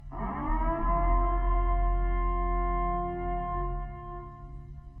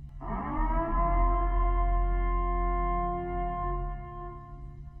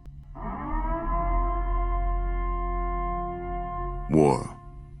War.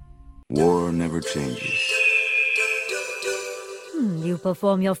 War never changes. You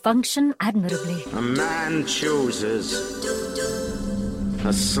perform your function admirably. A man chooses.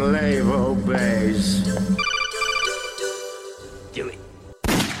 A slave obeys. Do it.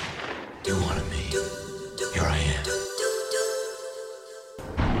 You wanted me. Here I am.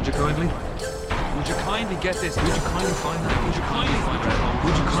 Would you kindly get this? Would you kindly find that? Would you kindly find that?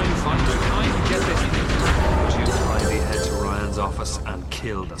 Would you kindly find that? Would you kindly get this? Would you kindly head to Ryan's office and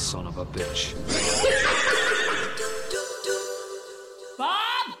kill the son of a bitch?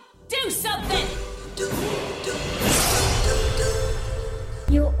 Bob! Do something!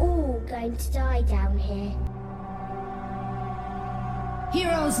 You're all going to die down here.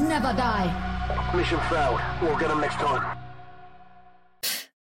 Heroes never die. Mission failed. We'll get them next time.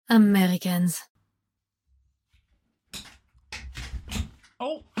 Americans.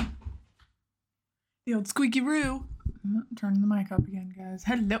 Oh. The old squeaky roo. Turning the mic up again, guys.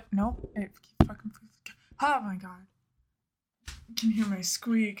 Hello. Nope. Oh my god. You can hear my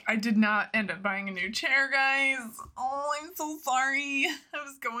squeak. I did not end up buying a new chair, guys. Oh, I'm so sorry. I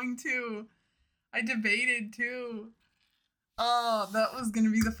was going to. I debated too. Oh, that was going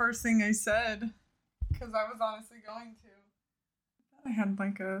to be the first thing I said. Because I was honestly going to. I had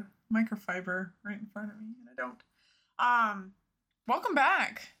like a microfiber right in front of me, and I don't. Welcome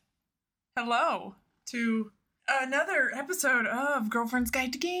back. Hello to another episode of Girlfriend's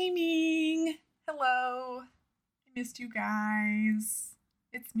Guide to Gaming. Hello. I missed you guys.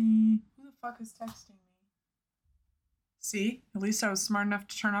 It's me. Who the fuck is texting me? See? At least I was smart enough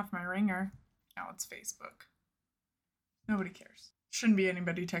to turn off my ringer. Now it's Facebook. Nobody cares. Shouldn't be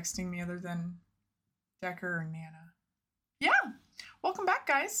anybody texting me other than Decker or Nana. Yeah. Welcome back,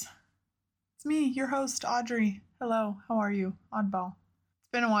 guys. It's me, your host, Audrey. Hello. How are you? Oddball.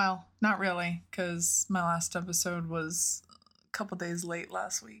 It's been a while. Not really, because my last episode was a couple days late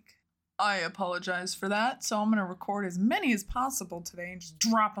last week. I apologize for that, so I'm going to record as many as possible today and just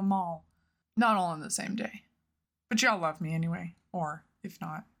drop them all. Not all on the same day. But y'all love me anyway. Or, if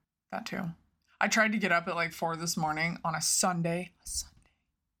not, that too. I tried to get up at like 4 this morning on a Sunday.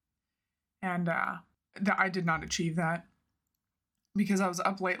 And I did not achieve that. Because I was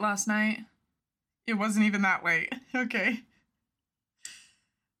up late last night. It wasn't even that late. Okay.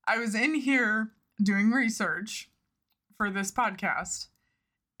 I was in here doing research for this podcast.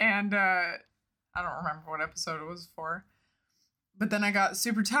 And I don't remember what episode it was for. But then I got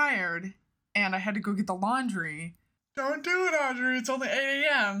super tired. And I had to go get the laundry. Don't do it, Audrey. It's only 8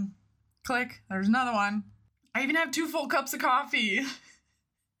 a.m. Click. There's another one. I even have 2 full cups of coffee.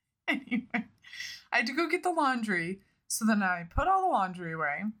 Anyway. I had to go get the laundry. So then I put all the laundry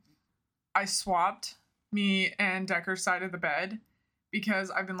away. I swapped me and Decker's side of the bed because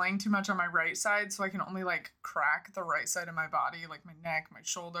I've been laying too much on my right side, so I can only like crack the right side of my body, like my neck, my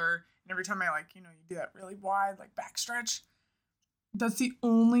shoulder, and every time I you do that really wide like back stretch. That's the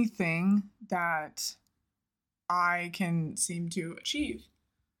only thing that I can seem to achieve.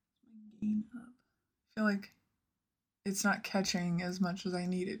 I feel like it's not catching as much as I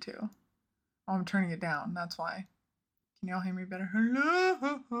need it to. Oh, I'm turning it down. That's why. Can y'all hear me better?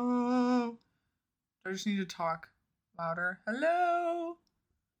 Hello? Do I just need to talk louder? Hello?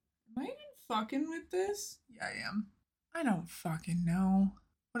 Am I even fucking with this? Yeah, I am. I don't fucking know.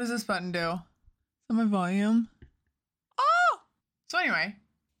 What does this button do? Is that my volume? Oh! So anyway.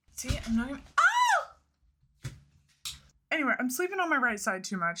 See, I'm not even... Oh! Anyway, I'm sleeping on my right side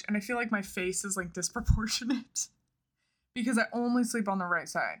too much, and I feel like my face is like disproportionate. Because I only sleep on the right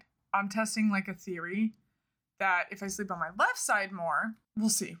side. I'm testing like a theory that if I sleep on my left side more, we'll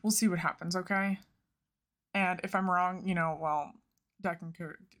see. We'll see what happens, okay? And if I'm wrong, well, Decker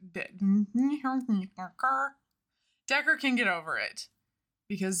can get over it.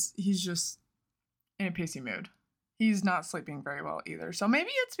 Because he's just in a pacey mood. He's not sleeping very well either. So maybe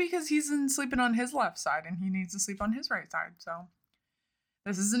it's because he's sleeping on his left side and he needs to sleep on his right side. So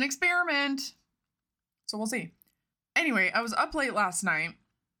this is an experiment. So we'll see. Anyway, I was up late last night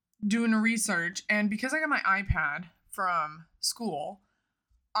doing a research, and because I got my iPad from school,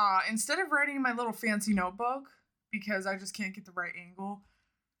 instead of writing in my little fancy notebook, because I just can't get the right angle,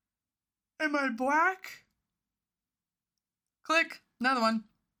 am I black? Click, another one.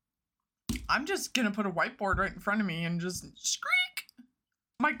 I'm just gonna put a whiteboard right in front of me and just screek.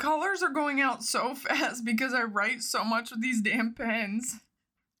 My colors are going out so fast because I write so much with these damn pens.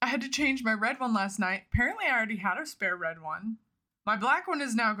 I had to change my red one last night. Apparently I already had a spare red one. My black one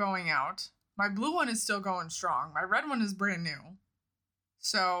is now going out. My blue one is still going strong. My red one is brand new.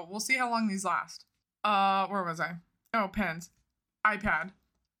 So we'll see how long these last. Where was I? Oh, pens. iPad.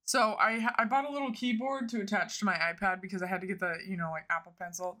 So I bought a little keyboard to attach to my iPad because I had to get the, like Apple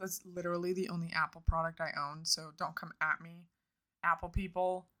Pencil. That's literally the only Apple product I own. So don't come at me, Apple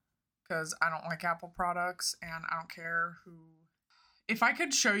people, because I don't like Apple products and I don't care who. If I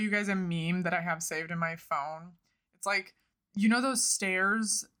could show you guys a meme that I have saved in my phone, it's like, those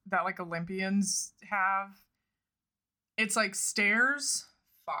stairs that like Olympians have? It's like stairs.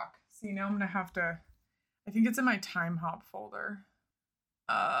 Fuck. See, now I'm gonna have to, I think it's in my Time Hop folder.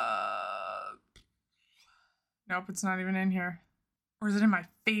 Nope, it's not even in here. Or is it in my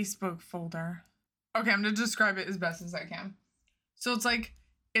Facebook folder? Okay, I'm gonna describe it as best as I can. So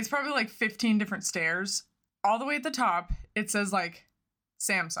it's probably like 15 different stairs. All the way at the top, it says like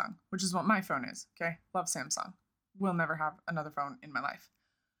Samsung, which is what my phone is. Okay, love Samsung. Will never have another phone in my life.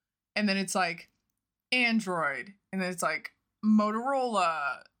 And then it's like Android, and then it's like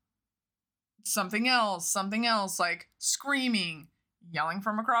Motorola, something else, like screaming, yelling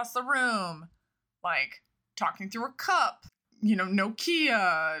from across the room, like talking through a cup,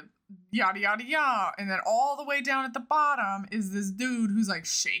 Nokia, yada, yada, yada. And then all the way down at the bottom is this dude who's like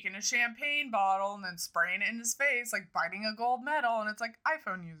shaking a champagne bottle and then spraying it in his face, like biting a gold medal. And it's like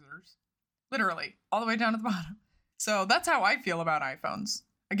iPhone users, literally all the way down at the bottom. So that's how I feel about iPhones.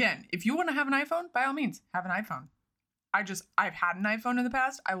 Again, if you want to have an iPhone, by all means, have an iPhone. I've had an iPhone in the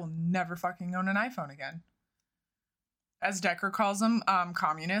past. I will never fucking own an iPhone again. As Decker calls them,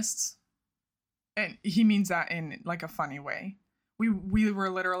 communists. And he means that in like a funny way. We were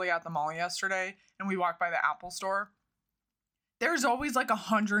literally at the mall yesterday and we walked by the Apple store. There's always like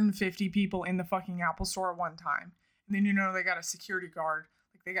 150 people in the fucking Apple store at one time. And then, they got a security guard.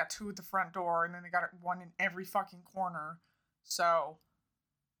 Like they got 2 at the front door and then they got 1 in every fucking corner. So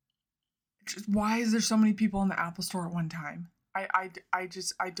why is there so many people in the Apple store at one time? I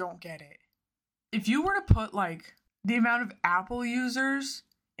don't get it. If you were to put like the amount of Apple users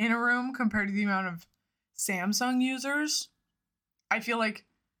in a room compared to the amount of Samsung users, I feel like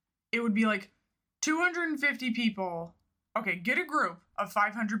it would be like 250 people. Okay, get a group of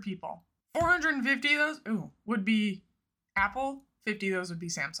 500 people. 450 of those, would be Apple. 50 of those would be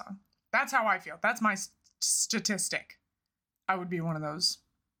Samsung. That's how I feel. That's my statistic. I would be one of those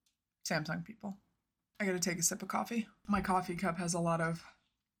Samsung people. I gotta take a sip of coffee. My coffee cup has a lot of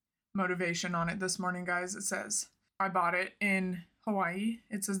motivation on it this morning, guys. It says, I bought it in Hawaii.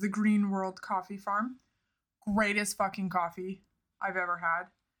 It says the Green World Coffee Farm. Greatest fucking coffee I've ever had.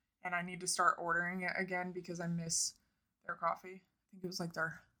 And I need to start ordering it again because I miss their coffee. I think it was like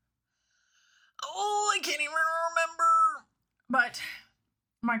their... I can't even remember. But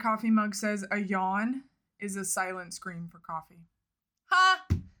my coffee mug says a yawn is a silent scream for coffee. Ha!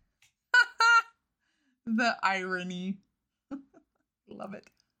 The irony. Love it.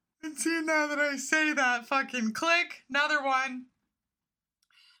 And see, now that I say that, fucking click, another one.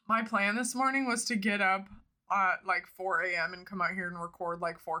 My plan this morning was to get up at like 4 a.m. and come out here and record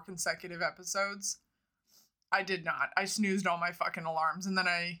like 4 consecutive episodes. I did not. I snoozed all my fucking alarms. And then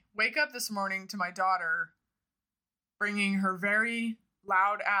I wake up this morning to my daughter bringing her very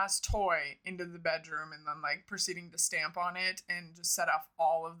loud ass toy into the bedroom and then like proceeding to stamp on it and just set off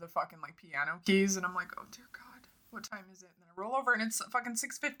all of the fucking like piano keys. And I'm like, oh dear God, what time is it? And then I roll over and it's fucking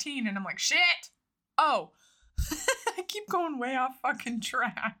 6:15 and I'm like, shit. Oh, I keep going way off fucking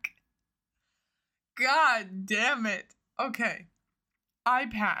track. God damn it. Okay.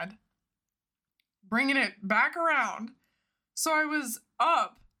 iPad. Bringing it back around. So I was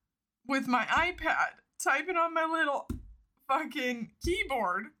up with my iPad typing on my little fucking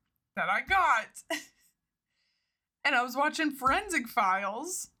keyboard that I got. And I was watching Forensic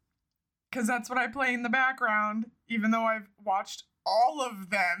Files because that's what I play in the background, even though I've watched all of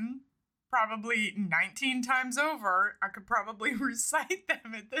them probably 19 times over. I could probably recite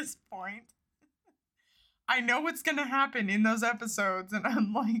them at this point. I know what's gonna happen in those episodes, and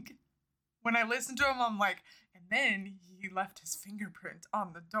I'm like, when I listen to them, I'm like, and then he left his fingerprint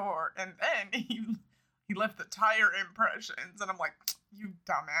on the door, and then he left the tire impressions, and I'm like, you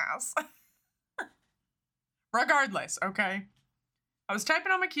dumbass. Regardless, okay? I was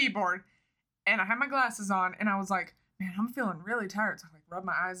typing on my keyboard, and I had my glasses on, and I was like, man, I'm feeling really tired. So I like rubbed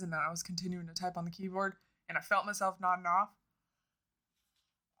my eyes, and then I was continuing to type on the keyboard, and I felt myself nodding off.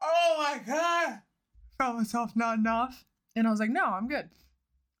 Oh my God! Felt myself nodding off, and I was like, no, I'm good.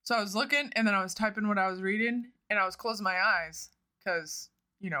 So I was looking, and then I was typing what I was reading, and I was closing my eyes, because,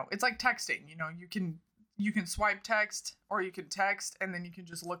 you know, it's like texting, you know, you can swipe text, or you can text, and then you can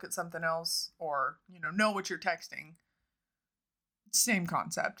just look at something else, or, you know what you're texting. Same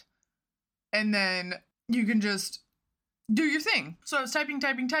concept. And then you can just do your thing. So I was typing,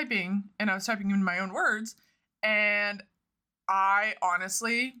 and I was typing in my own words, and I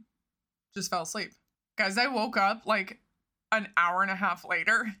honestly just fell asleep. Guys, I woke up like an hour and a half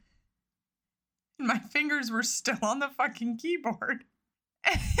later. And my fingers were still on the fucking keyboard.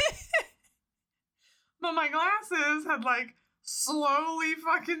 But my glasses had like slowly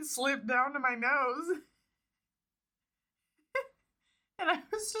fucking slipped down to my nose. And I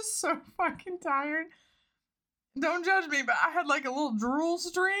was just so fucking tired. Don't judge me, but I had like a little drool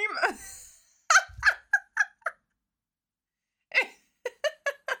stream.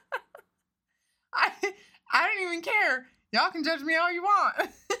 I didn't even care. Y'all can judge me all you want.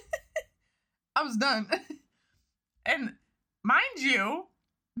 I was done. And mind you,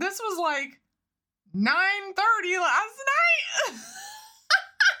 this was like 9:30 last night.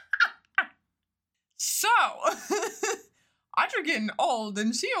 So, Audrey getting old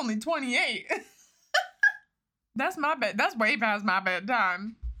and she only 28. That's my bed. That's way past my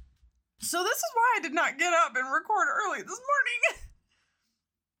bedtime. So this is why I did not get up and record early this morning.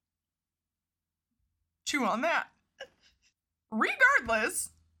 Chew on that.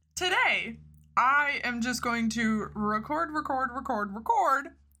 Regardless, today I am just going to record,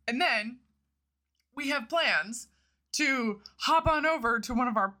 and then we have plans to hop on over to one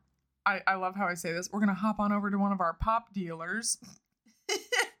of our, I love how I say this, we're going to hop on over to one of our pop dealers.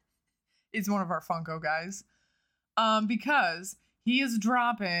 It's one of our Funko guys. Because he is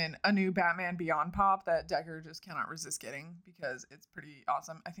dropping a new Batman Beyond pop that Decker just cannot resist getting because it's pretty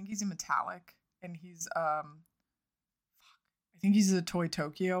awesome. I think he's in metallic and he's, I think he's a Toy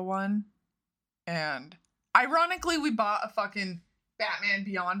Tokyo one. And ironically, we bought a fucking Batman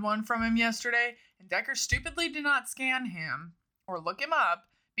Beyond one from him yesterday, and Decker stupidly did not scan him or look him up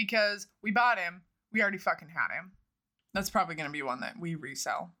because we bought him. We already fucking had him. That's probably going to be one that we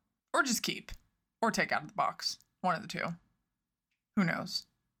resell or just keep or take out of the box. One of the two. Who knows?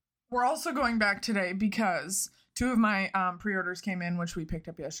 We're also going back today because 2 of my pre-orders came in, which we picked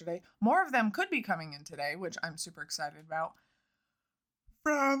up yesterday. More of them could be coming in today, which I'm super excited about.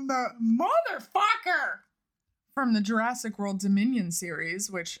 From the motherfucker! From the Jurassic World Dominion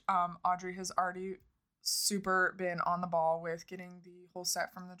series, which Audrey has already super been on the ball with getting the whole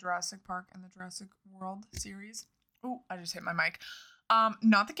set from the Jurassic Park and the Jurassic World series. Oh, I just hit my mic.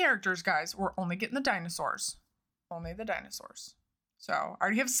 Not the characters, guys. We're only getting the dinosaurs. Only the dinosaurs. So, I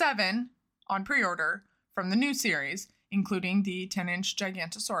already have 7 on pre-order from the new series, including the 10-inch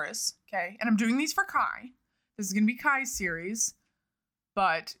Gigantosaurus. Okay, and I'm doing these for Kai. This is going to be Kai's series,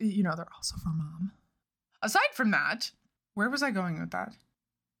 but, you know, they're also for Mom. Aside from that, where was I going with that?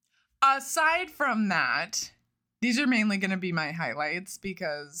 Aside from that, these are mainly going to be my highlights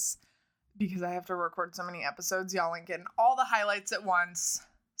because I have to record so many episodes. Y'all ain't getting all the highlights at once.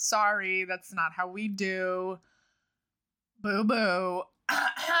 Sorry, that's not how we do. Boo boo.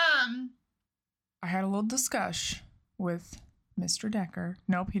 I had a little discussion with Mr. Decker.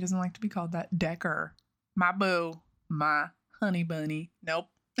 Nope, he doesn't like to be called that. Decker. My boo. My honey bunny. Nope.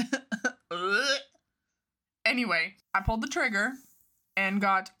 Anyway, I pulled the trigger and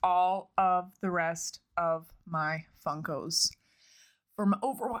got all of the rest of my Funkos from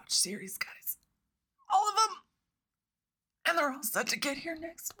Overwatch series, guys. All of them. And they're all set to get here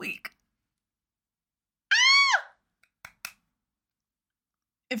next week.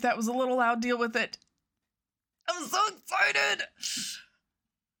 If that was a little loud, deal with it. I'm so excited.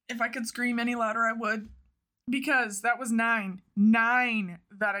 If I could scream any louder, I would. Because that was 9. 9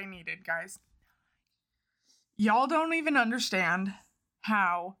 that I needed, guys. Y'all don't even understand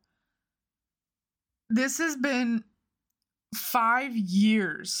how this has been 5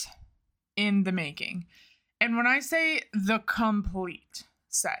 years in the making. And when I say the complete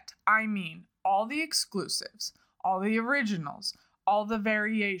set, I mean all the exclusives, all the originals, all the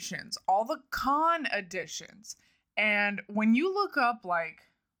variations, all the con editions. And when you look up, like,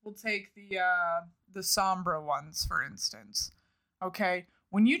 we'll take the Sombra ones, for instance. Okay?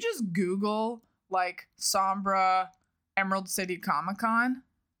 When you just Google, like, Sombra Emerald City Comic Con,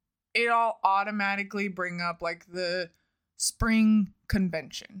 it'll automatically bring up, like, the spring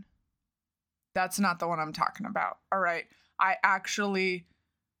convention. That's not the one I'm talking about. All right? I actually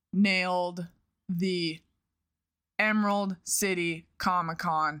nailed the Emerald City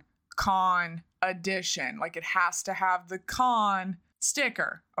Comic-Con con edition. Like, it has to have the con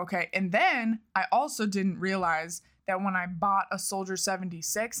sticker. Okay. And then I also didn't realize that when I bought a Soldier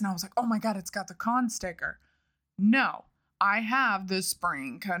 76 and I was like, oh my God, it's got the con sticker. No, I have the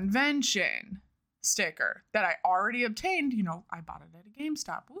spring convention sticker that I already obtained. You know, I bought it at a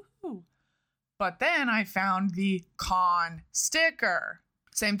GameStop. Woohoo. But then I found the con sticker.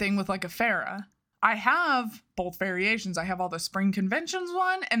 Same thing with like a Farah. I have both variations. I have all the spring conventions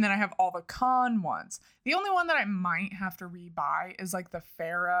one, and then I have all the con ones. The only one that I might have to rebuy is like the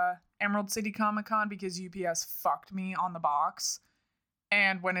Farah Emerald City Comic Con, because UPS fucked me on the box.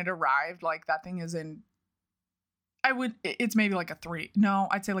 And when it arrived, like that thing is in, it's maybe like a 3. No,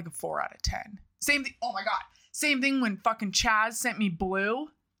 I'd say like a 4 out of 10. Same thing. Oh my God. Same thing when fucking Chaz sent me blue.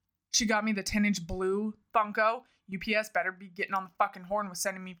 She got me the 10-inch blue Funko. UPS better be getting on the fucking horn with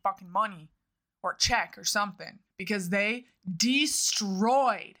sending me fucking money or a check or something, because they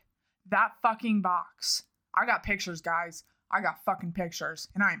destroyed that fucking box. I got pictures, guys. I got fucking pictures,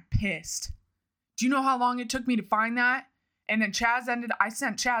 and I'm pissed. Do you know how long it took me to find that? And then I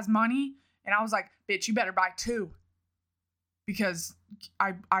sent Chaz money, and I was like, bitch, you better buy 2. Because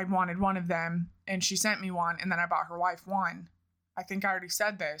I wanted one of them, and she sent me one, and then I bought her wife one. I think I already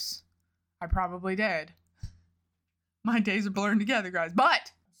said this. I probably did. My days are blurring together, guys.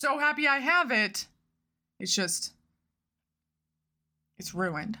 But so happy I have it. It's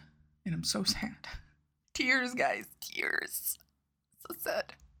ruined. And I'm so sad. Tears, guys. Tears. So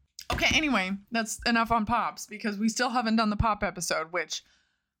sad. Okay, anyway, that's enough on Pops, because we still haven't done the Pop episode, which,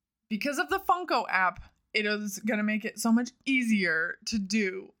 because of the Funko app, it is going to make it so much easier to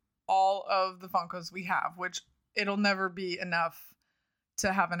do all of the Funkos we have, which it'll never be enough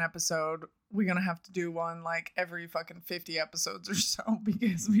to have an episode. We're going to have to do one like every fucking 50 episodes or so,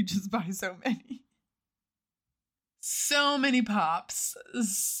 because we just buy so many. So many Pops.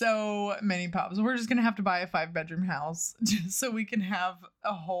 So many Pops. We're just going to have to buy a 5-bedroom house just so we can have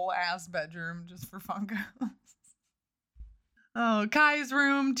a whole ass bedroom just for Funkos. Oh, Kai's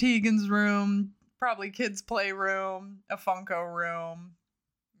room, Tegan's room, probably kids' playroom, a Funko room.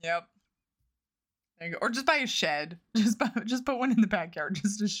 Yep. There you go. Or just buy a shed. Just put one in the backyard.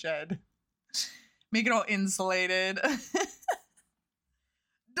 Just a shed. Make it all insulated.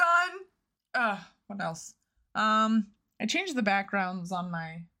 Done. What else? I changed the backgrounds on my,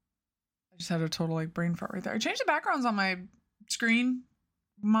 I just had a total like brain fart right there. I changed the backgrounds on my screen,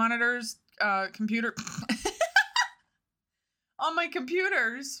 monitors, computer, on my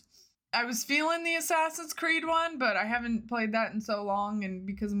computers. I was feeling the Assassin's Creed one, but I haven't played that in so long, and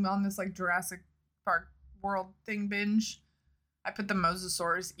because I'm on this like Jurassic Park World thing binge, I put the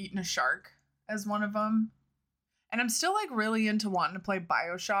Mosasaurus eating a shark as one of them. And I'm still like really into wanting to play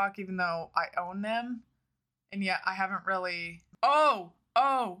BioShock, even though I own them. And yet I haven't really... Oh!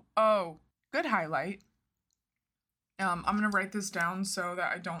 Good highlight. I'm going to write this down so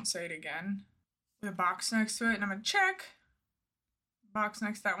that I don't say it again. With a box next to it, and I'm going to check. Box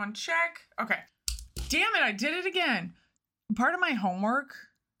next to that one, check. Okay. Damn it, I did it again. Part of my homework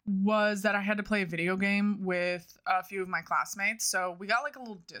was that I had to play a video game with a few of my classmates. So we got like a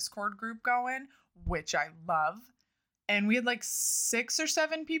little Discord group going, which I love. And we had like 6 or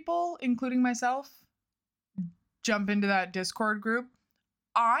 7 people, including myself, jump into that Discord group.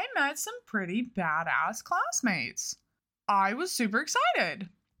 I met some pretty badass classmates. I was super excited.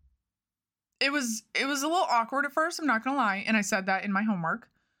 It was a little awkward at first, I'm not gonna lie, and I said that in my homework.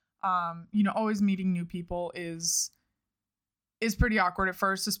 Always meeting new people is pretty awkward at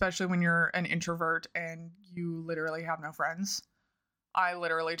first, especially when you're an introvert and you literally have no friends. I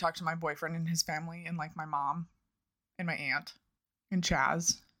literally talked to my boyfriend and his family, and like my mom and my aunt and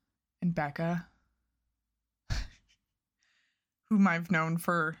Chaz and Becca, whom I've known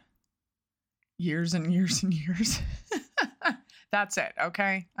for years and years and years. That's it,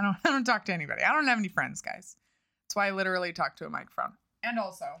 okay? I don't talk to anybody. I don't have any friends, guys. That's why I literally talk to a microphone. And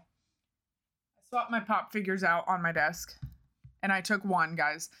also, I swapped my Pop figures out on my desk, and I took one,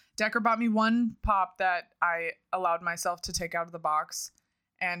 guys. Decker bought me one Pop that I allowed myself to take out of the box,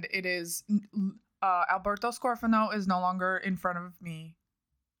 and it is Alberto Scorfano is no longer in front of me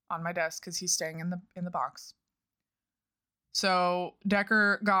on my desk because he's staying in the box. So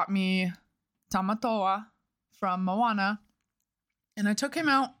Decker got me Tamatoa from Moana, and I took him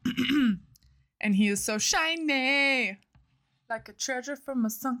out, and he is so shiny, like a treasure from a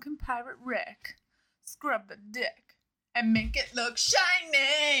sunken pirate wreck. Scrub the deck and make it look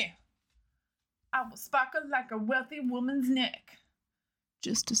shiny. I will sparkle like a wealthy woman's neck.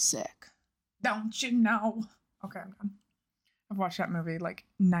 Just a sec. Don't you know? Okay, I'm done. I've watched that movie like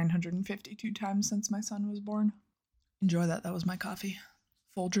 952 times since my son was born. Enjoy that. That was my coffee.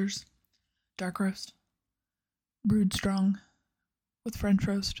 Folgers. Dark roast. Brewed strong. With French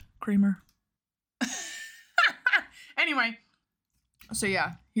roast. Creamer. Anyway. So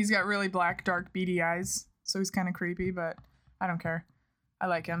yeah. He's got really black, dark, beady eyes. So he's kind of creepy, but I don't care. I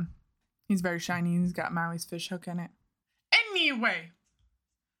like him. He's very shiny. He's got Maui's fish hook in it. Anyway.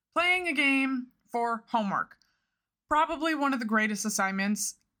 Playing a game for homework. Probably one of the greatest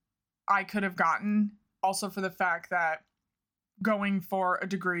assignments I could have gotten, also for the fact that going for a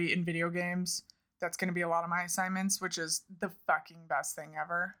degree in video games, that's going to be a lot of my assignments, which is the fucking best thing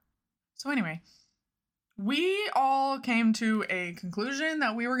ever. So anyway, we all came to a conclusion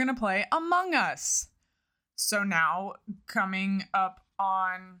that we were going to play Among Us. So now, coming up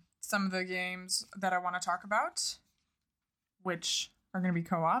on some of the games that I want to talk about, which are going to be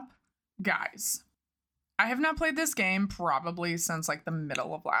co-op. Guys, I have not played this game probably since like the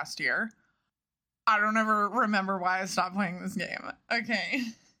middle of last year. I don't ever remember why I stopped playing this game. Okay.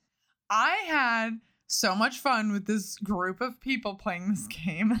 I had so much fun with this group of people playing this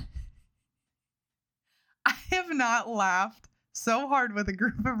game. I have not laughed so hard with a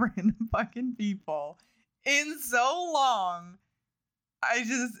group of random fucking people in so long. I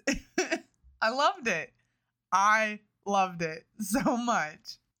loved it. I loved it so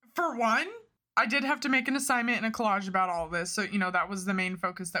much. For one, I did have to make an assignment and a collage about all of this. So, that was the main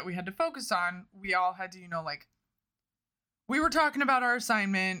focus that we had to focus on. We all had to, we were talking about our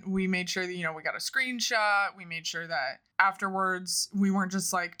assignment. We made sure that, we got a screenshot. We made sure that afterwards we weren't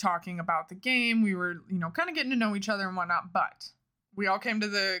just talking about the game. We were, kind of getting to know each other and whatnot. But we all came to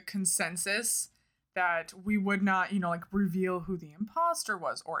the consensus that we would not, reveal who the imposter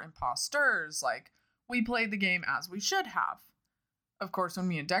was or imposters. We played the game as we should have. Of course, when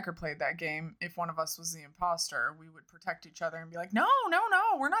me and Decker played that game, if one of us was the imposter, we would protect each other and be like, no,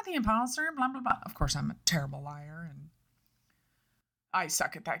 we're not the imposter, blah, blah, blah. Of course, I'm a terrible liar, and I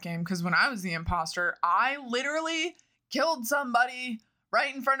suck at that game, because when I was the imposter, I literally killed somebody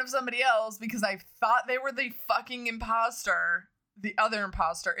right in front of somebody else because I thought they were the fucking imposter, the other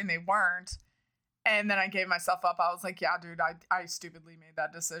imposter, and they weren't. And then I gave myself up. I was like, yeah, dude, I stupidly made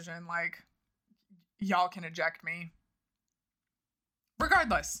that decision. Y'all can eject me.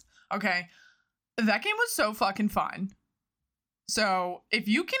 Regardless, okay, that game was so fucking fun. So if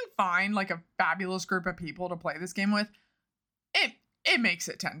you can find a fabulous group of people to play this game with, it makes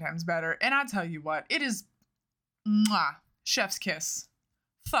it 10 times better. And I tell you what, it is chef's kiss.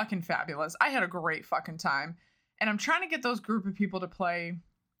 Fucking fabulous. I had a great fucking time. And I'm trying to get those group of people to play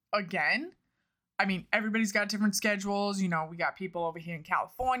again. I mean, everybody's got different schedules. We got people over here in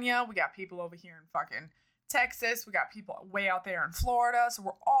California. We got people over here in fucking Texas. We got people way out there in Florida. So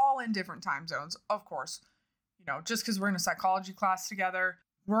we're all in different time zones. Of course, just because we're in a psychology class together,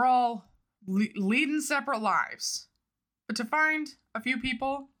 we're all leading separate lives. But to find a few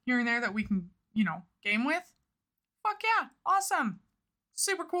people here and there that we can, game with, fuck yeah, awesome.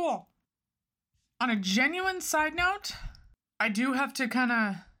 Super cool. On a genuine side note, I do have to kind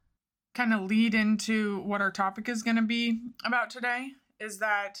of lead into what our topic is going to be about today, is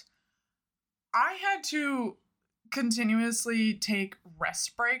that I had to continuously take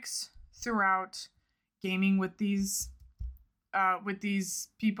rest breaks throughout gaming with these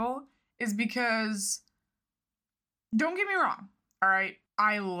people, is because, don't get me wrong, all right,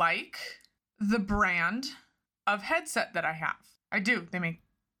 I like the brand of headset that I have. I do. They make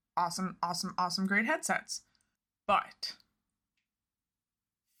awesome, great headsets. But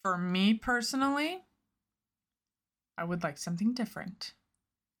for me personally, I would like something different.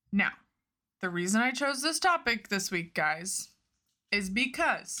 Now, the reason I chose this topic this week, guys, is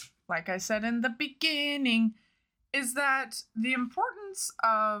because, like I said in the beginning, is that the importance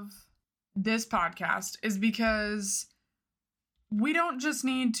of this podcast is because we don't just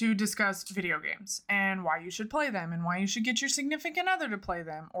need to discuss video games and why you should play them and why you should get your significant other to play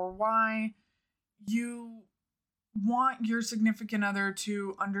them, or why you want your significant other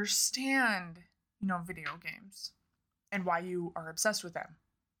to understand, video games and why you are obsessed with them.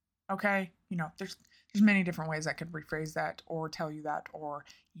 Okay? There's many different ways I could rephrase that or tell you that or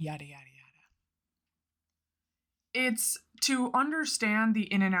yada, yada, yada. It's to understand the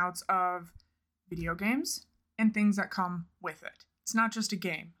in and outs of video games and things that come with it. It's not just a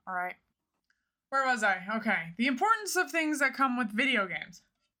game, all right? Where was I? Okay. The importance of things that come with video games.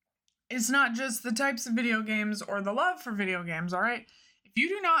 It's not just the types of video games or the love for video games, all right? If you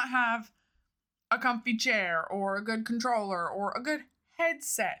do not have a comfy chair or a good controller or a good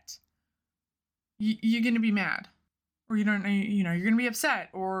headset, you're going to be mad, or you're going to be upset,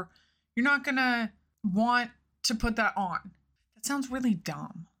 or you're not going to want to put that on. That sounds really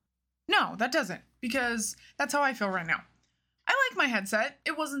dumb. No, that doesn't, because that's how I feel right now. I like my headset.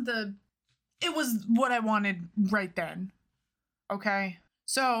 It was what I wanted right then. Okay.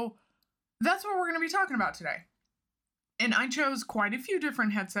 So that's what we're going to be talking about today. And I chose quite a few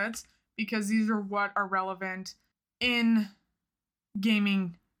different headsets because these are what are relevant in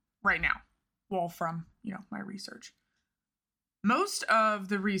gaming right now. Well, from, my research. Most of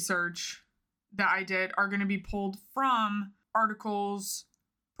the research that I did are going to be pulled from articles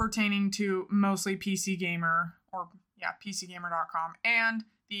pertaining to mostly PC Gamer, or yeah, PCGamer.com, and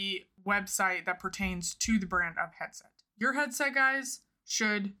the website that pertains to the brand of headset. Your headset, guys,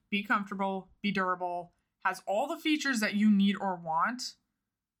 should be comfortable, be durable, has all the features that you need or want,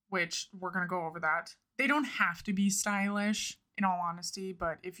 which we're going to go over that. They don't have to be stylish, in all honesty,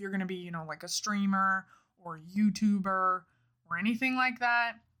 but if you're going to be, you know, like a streamer or a YouTuber or anything like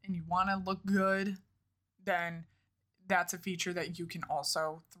that, and you want to look good, then that's a feature that you can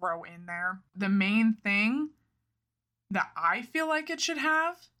also throw in there. The main thing that I feel like it should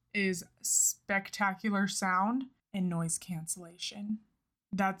have is spectacular sound and noise cancellation.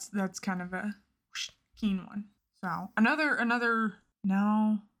 That's kind of a keen one. So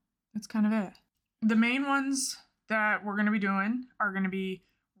no, that's kind of it. The main ones that we're going to be doing are going to be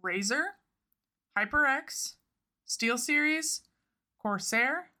Razer, HyperX, SteelSeries,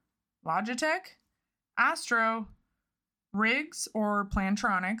 Corsair, Logitech, Astro, Riggs or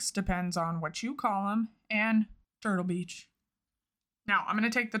Plantronics, depends on what you call them, and Turtle Beach. Now, I'm going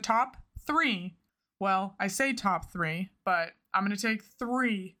to take the top 3. Well, I say top 3, but I'm going to take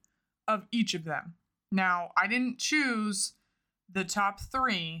 3 of each of them. Now, I didn't choose the top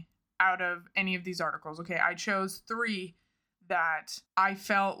 3 out of any of these articles, okay? I chose 3 that I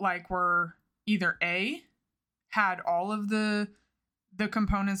felt like were either A, had all of the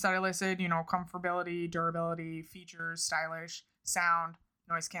components that I listed, you know, comfortability, durability, features, stylish, sound,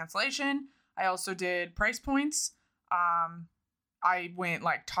 noise cancellation. I also did price points. I went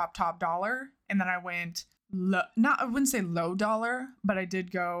like top dollar, and then I went I wouldn't say low dollar, but I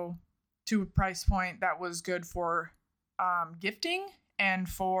did go to a price point that was good for gifting and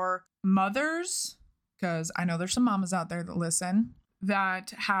for mothers, because I know there's some mamas out there that listen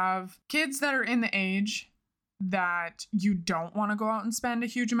that have kids that are in the age that you don't want to go out and spend a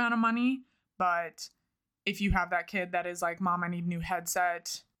huge amount of money. But if you have that kid that is like, Mom, I need a new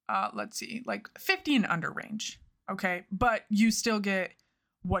headset, let's see, like 50 and under range. Okay. But you still get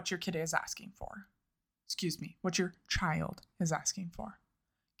what your kid is asking for. Excuse me, what your child is asking for.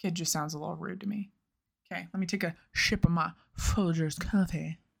 Kid just sounds a little rude to me. Okay. Let me take a sip of my Folgers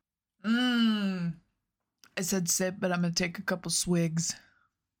coffee. I said sip, but I'm going to take a couple swigs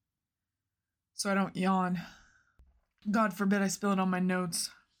so I don't yawn. God forbid I spill it on my notes,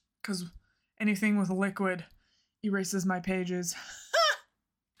 because anything with liquid erases my pages.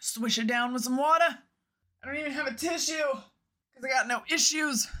 Swish it down with some water. I don't even have a tissue, because I got no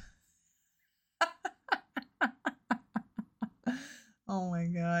issues. Oh my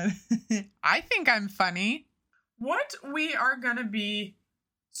God. I think I'm funny. What we are going to be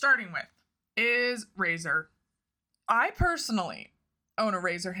starting with is Razer. I personally own a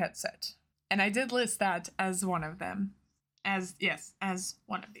Razer headset, and I did list that as one of them. As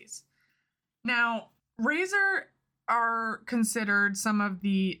one of these. Now, Razer are considered some of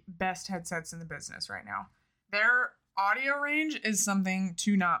the best headsets in the business right now. Their audio range is something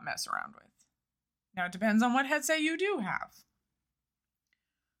to not mess around with. Now, it depends on what headset you do have.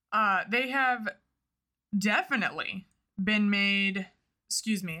 They have definitely been made...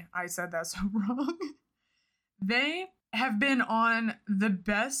 Excuse me, I said that so wrong. They have been on the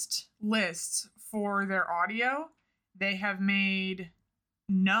best lists for their audio. They have made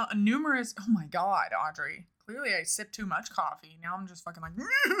numerous... Oh my God, Audrey. Clearly I sipped too much coffee. Now I'm just fucking like...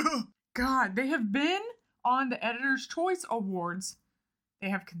 God, they have been on the Editor's Choice Awards. They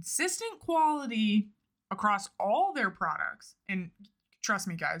have consistent quality across all their products. And trust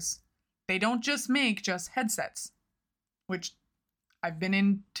me, guys, they don't just make just headsets, which I've been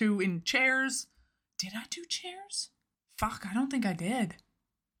into in chairs. Did I do chairs? Fuck, I don't think I did.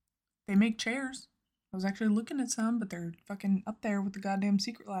 They make chairs. I was actually looking at some, but they're fucking up there with the goddamn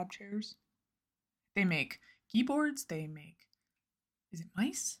Secret Lab chairs. They make keyboards. They make... Is it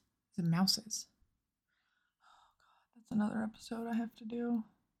mice? Is it mouses? Oh God, that's another episode I have to do.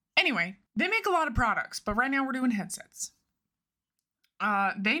 Anyway, they make a lot of products, but right now we're doing headsets.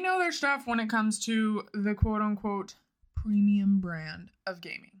 They know their stuff when it comes to the quote-unquote premium brand of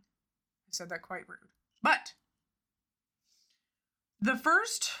gaming. I said that quite rude. But the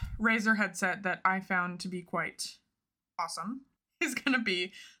first Razer headset that I found to be quite awesome is going to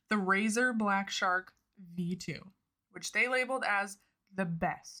be the Razer Black Shark V2, which they labeled as the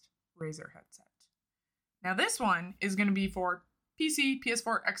best Razer headset. Now this one is going to be for PC,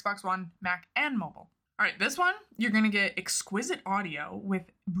 PS4, Xbox One, Mac, and mobile. All right, this one, you're going to get exquisite audio with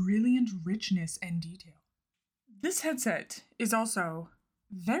brilliant richness and detail. This headset is also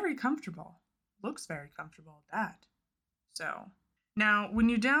very comfortable. Looks very comfortable at that. So, now when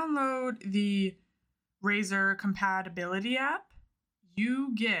you download the Razer compatibility app,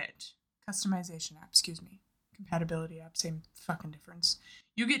 you get compatibility app, same fucking difference.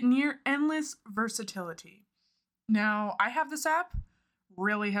 You get near endless versatility. Now, I have this app,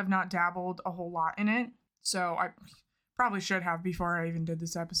 really have not dabbled a whole lot in it, so I probably should have before I even did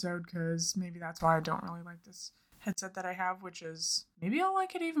this episode, because maybe that's why I don't really like this headset that I have, which is, maybe I'll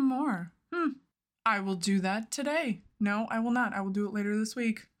like it even more. I will do that today. No, I will not. I will do it later this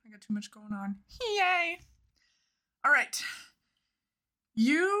week. I got too much going on. Yay! All right.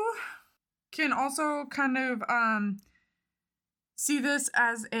 You can also kind of see this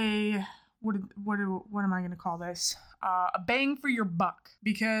as a, what am I going to call this? A bang for your buck,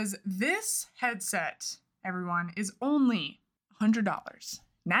 because this headset, everyone, is only $100.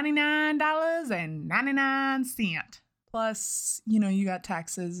 $99.99. Plus, you got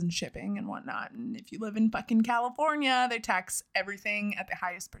taxes and shipping and whatnot. And if you live in fucking California, they tax everything at the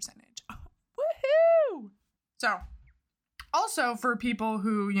highest percentage. Woohoo! So, also for people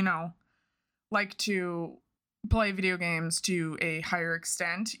who, like to play video games to a higher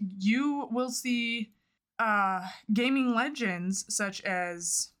extent, you will see gaming legends such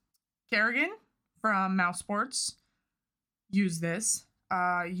as Kerrigan from Mouse Sports use this.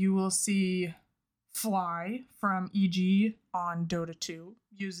 You will see Fly from EG on Dota 2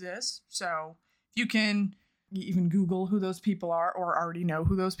 use this. So if you can even Google who those people are, or already know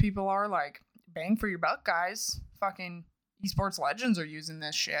who those people are, like, bang for your buck, guys. Fucking esports legends are using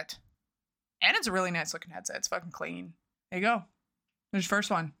this shit. And it's a really nice looking headset. It's fucking clean. There you go. There's the first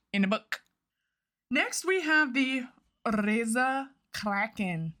one in the book. Next, we have the Razer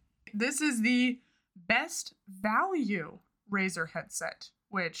Kraken. This is the best value Razer headset,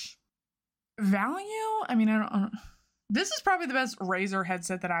 which value? I mean, I don't. This is probably the best Razer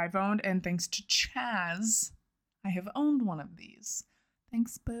headset that I've owned, and thanks to Chaz, I have owned one of these.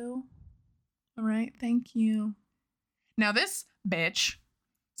 Thanks, boo. All right, thank you. Now, this bitch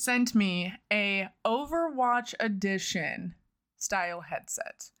sent me a Overwatch Edition style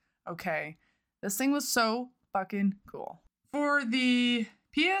headset. Okay, this thing was so fucking cool. For the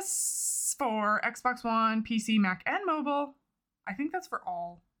PS4, Xbox One, PC, Mac, and mobile, I think that's for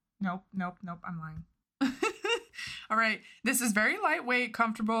all. Nope, I'm lying. All right, this is very lightweight,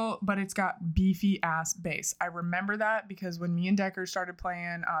 comfortable, but it's got beefy ass bass. I remember that because when me and Decker started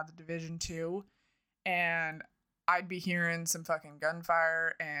playing the Division 2, and I'd be hearing some fucking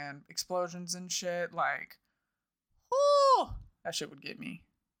gunfire and explosions and shit, like, oh, that shit would get me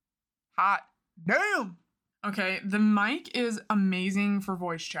hot. Damn. Okay, the mic is amazing for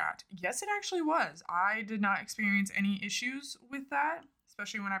voice chat. Yes, it actually was. I did not experience any issues with that,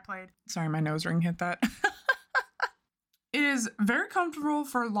 especially when I played. Sorry, my nose ring hit that. It is very comfortable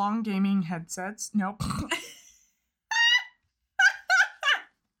for long gaming headsets. Nope.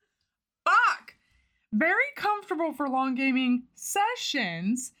 Fuck! Very comfortable for long gaming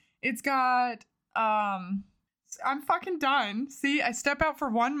sessions. It's got, I'm fucking done. See, I step out for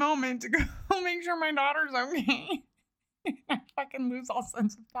one moment to go make sure my daughter's okay. I fucking lose all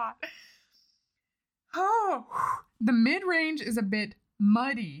sense of thought. Oh, the mid-range is a bit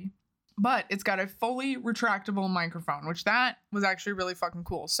muddy, but it's got a fully retractable microphone, which that was actually really fucking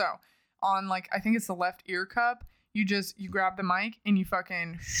cool. So on, like, I think it's the left ear cup, you grab the mic and you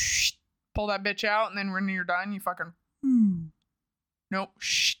fucking pull that bitch out, and then when you're done, you fucking nope,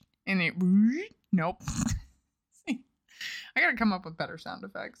 and it nope. I gotta come up with better sound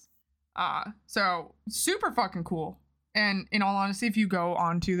effects. So super fucking cool. And in all honesty, if you go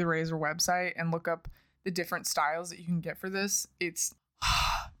onto the Razer website and look up the different styles that you can get for this, it's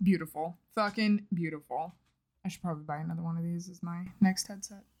beautiful. Fucking beautiful. I should probably buy another one of these as my next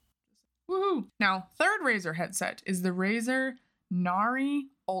headset. Woohoo! Now, third Razer headset is the Razer Nari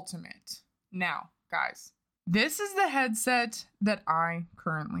Ultimate. Now, guys, this is the headset that I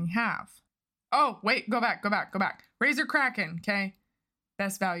currently have. Oh, wait, go back. Razer Kraken, okay?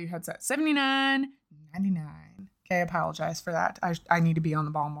 Best value headset, $79.99. Okay, I apologize for that. I need to be on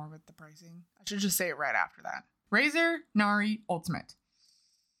the ball more with the pricing. I should just say it right after that. Razer Nari Ultimate,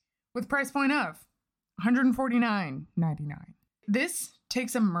 with price point of $149.99. This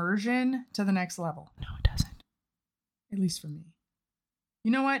takes immersion to the next level. No, it doesn't. At least for me.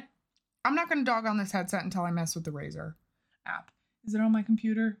 You know what? I'm not going to dog on this headset until I mess with the Razer app. Is it on my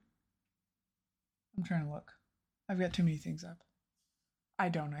computer? I'm trying to look. I've got too many things up. I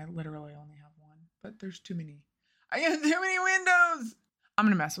don't. I literally only have one. But there's too many. I got too many windows! I'm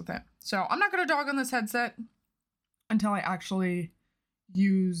going to mess with it. So I'm not going to dog on this headset until I actually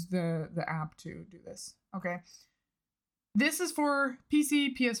use the app to do this. Okay? This is for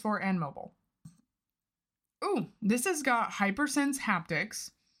PC, PS4, and mobile. Ooh, this has got Hypersense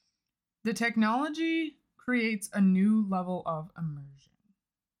haptics. The technology creates a new level of immersion.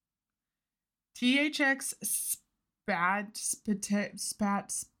 THX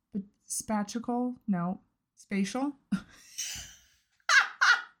spatial? No. Spatial?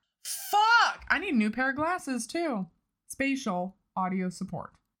 Fuck! I need a new pair of glasses too. Spatial audio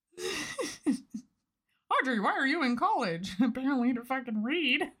support. Audrey, why are you in college? Apparently to fucking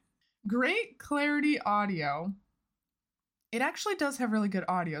read. Great clarity audio. It actually does have really good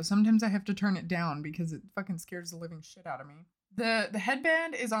audio. Sometimes I have to turn it down because it fucking scares the living shit out of me. The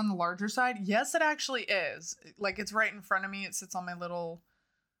headband is on the larger side. Yes, it actually is. Like, it's right in front of me. It sits on my little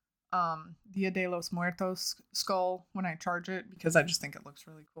Dia de los Muertos skull when I charge it because I just think it looks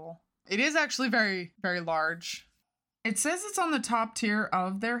really cool. It is actually very, very large. It says it's on the top tier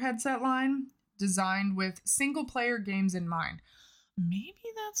of their headset line, designed with single-player games in mind. Maybe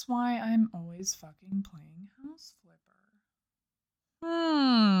that's why I'm always fucking playing House Flipper.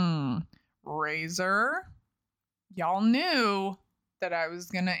 Razer. Y'all knew that I was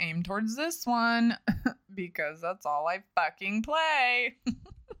gonna aim towards this one because that's all I fucking play. No.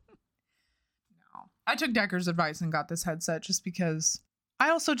 I took Decker's advice and got this headset just because I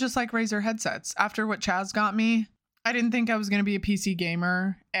also just like Razer headsets. After what Chaz got me, I didn't think I was gonna be a PC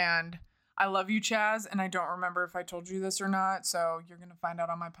gamer, and I love you, Chaz, and I don't remember if I told you this or not, so you're gonna find out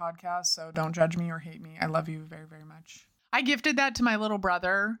on my podcast, so don't judge me or hate me. I love you very, very much. I gifted that to my little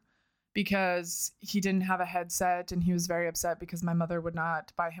brother because he didn't have a headset and he was very upset because my mother would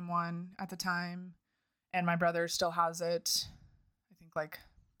not buy him one at the time. And my brother still has it, I think like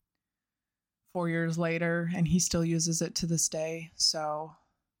 4 years later, and he still uses it to this day. So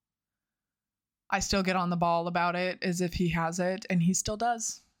I still get on the ball about it as if he has it, and he still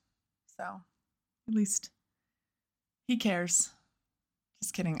does. So at least he cares.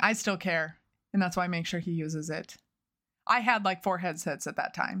 Just kidding. I still care. And that's why I make sure he uses it. I had like 4 headsets at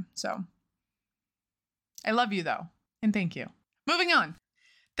that time, so I love you though, and thank you. Moving on.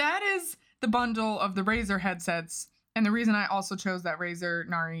 That is the bundle of the Razer headsets, and the reason I also chose that Razer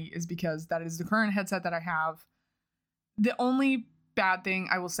Nari is because that is the current headset that I have. The only bad thing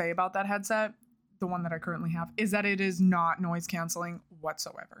I will say about that headset, the one that I currently have, is that it is not noise canceling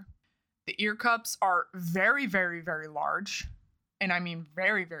whatsoever. The ear cups are very, very, very large, and I mean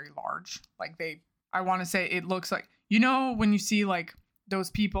very, very large. Like I want to say it looks like, you know, when you see like those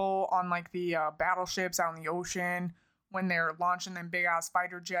people on like the battleships out in the ocean when they're launching them big ass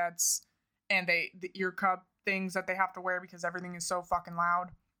fighter jets and the ear cup things that they have to wear because everything is so fucking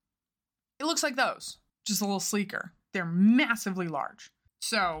loud. It looks like those, just a little sleeker. They're massively large.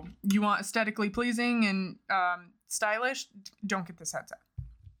 So you want aesthetically pleasing and stylish, don't get this headset.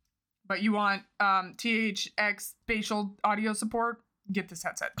 But you want THX spatial audio support, get this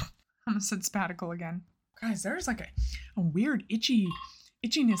headset. I almost said spatical again. Guys, there's like a weird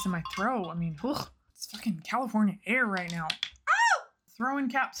itchiness in my throat. I mean, it's fucking California air right now. Ow! Throwing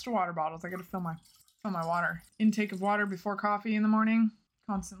caps to water bottles. I gotta fill my water. Intake of water before coffee in the morning.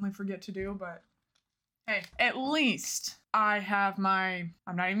 Constantly forget to do, but hey, at least I have I'm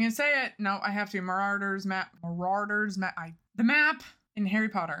not even gonna say it. No, I have to. Marauders map. The map in Harry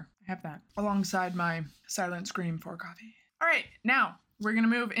Potter. I have that alongside my Silent Scream for coffee. All right, now we're gonna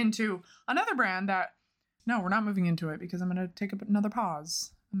move into another brand that. No, we're not moving into it because I'm going to take another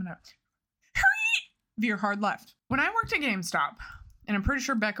pause. I'm going to veer hard left. When I worked at GameStop, and I'm pretty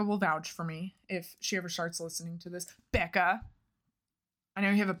sure Becca will vouch for me if she ever starts listening to this. Becca, I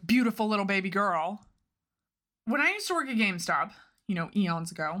know you have a beautiful little baby girl. When I used to work at GameStop, you know,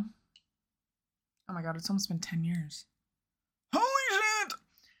 eons ago. Oh my God, it's almost been 10 years. Holy shit!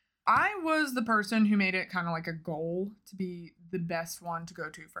 I was the person who made it kind of like a goal to be the best one to go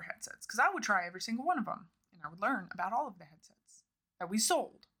to for headsets, because I would try every single one of them and I would learn about all of the headsets that we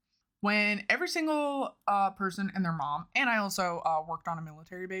sold. When every single person and their mom, and I also worked on a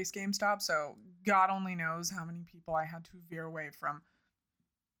military-based GameStop, so God only knows how many people I had to veer away from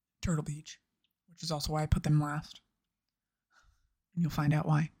Turtle Beach, which is also why I put them last. And you'll find out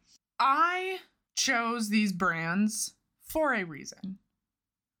why. I chose these brands for a reason.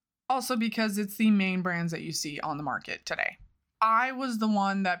 Also because it's the main brands that you see on the market today. I was the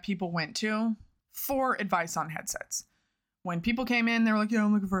one that people went to for advice on headsets. When people came in, they were like, yeah,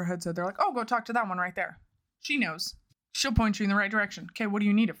 I'm looking for a headset. They're like, oh, go talk to that one right there. She knows. She'll point you in the right direction. Okay, what do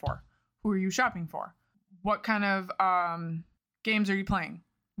you need it for? Who are you shopping for? What kind of games are you playing?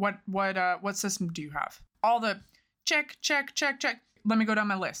 What system do you have? All the check. Let me go down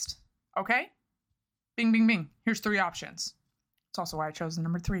my list. Okay? Bing, bing, bing. Here's 3 options. It's also why I chose the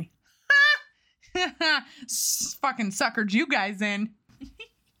number 3. Fucking suckered you guys in. I'm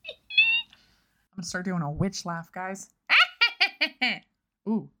gonna start doing a witch laugh, guys.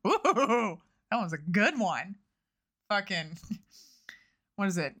 Ooh, that was a good one. Fucking What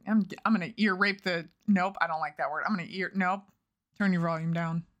is it? I'm gonna ear rape the. Nope, I don't like that word. I'm gonna ear. Nope. Turn your volume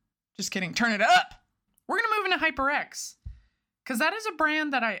down. Just kidding. Turn it up. We're gonna move into HyperX, because that is a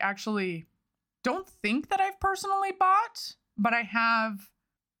brand that I actually don't think that I've personally bought, but I have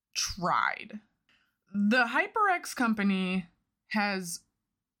tried. The HyperX company has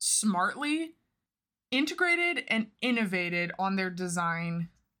smartly integrated and innovated on their design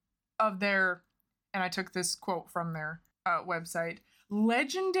of their, and I took this quote from their website,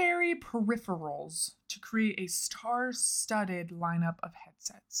 legendary peripherals to create a star-studded lineup of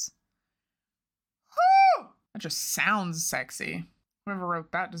headsets. Woo! That just sounds sexy. Whoever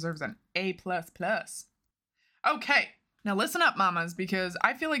wrote that deserves an A++. Okay, now listen up, mamas, because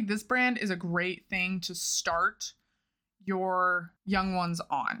I feel like this brand is a great thing to start your young ones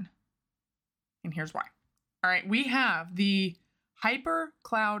on. And here's why. All right, we have the Hyper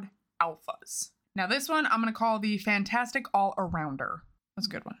Cloud Alphas. Now this one I'm going to call the Fantastic All-Arounder. That's a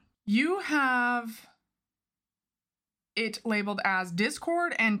good one. You have it labeled as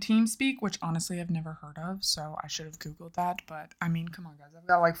Discord and TeamSpeak, which honestly I've never heard of, so I should have Googled that. But I mean, come on, guys. I've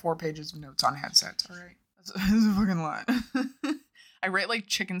got like 4 pages of notes on headsets, all right? That's a fucking lot. I write like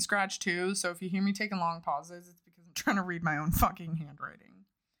chicken scratch too, so if you hear me taking long pauses, it's because I'm trying to read my own fucking handwriting.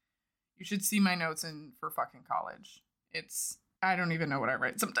 You should see my notes in for fucking college. I don't even know what I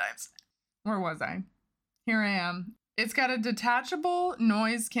write sometimes. Where was I? Here I am. It's got a detachable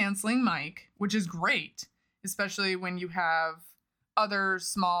noise canceling mic, which is great, especially when you have other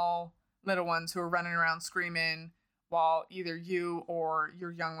small little ones who are running around screaming while either you or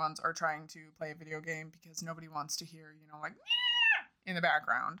your young ones are trying to play a video game, because nobody wants to hear, like in the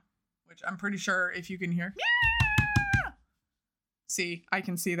background, which I'm pretty sure if you can hear. See, I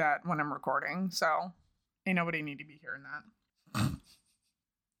can see that when I'm recording, so ain't nobody need to be hearing that.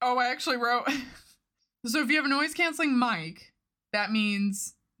 Oh, I actually wrote. So if you have a noise canceling mic, that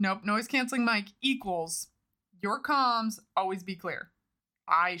means, noise canceling mic equals your comms always be clear.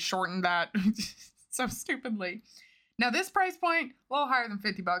 I shortened that so stupidly. Now this price point, a little higher than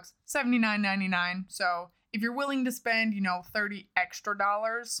 $50, $79.99. So if you're willing to spend, $30 extra,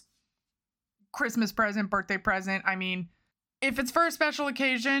 Christmas present, birthday present, I mean, if it's for a special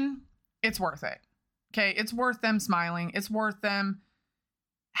occasion, it's worth it. Okay, it's worth them smiling. It's worth them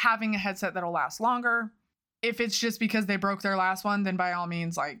having a headset that'll last longer. If it's just because they broke their last one, then by all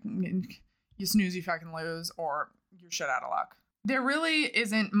means, you snooze, you fucking lose, or you're shit out of luck. There really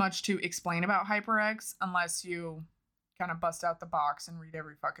isn't much to explain about HyperX unless you kind of bust out the box and read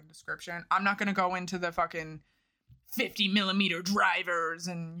every fucking description. I'm not going to go into the fucking 50 millimeter drivers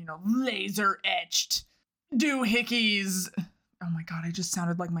and, laser etched doohickeys. Oh my God, I just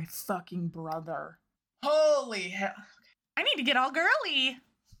sounded like my fucking brother. Holy hell. I need to get all girly.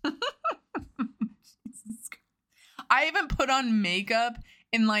 I haven't put on makeup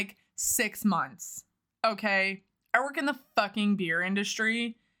in 6 months. Okay? I work in the fucking beer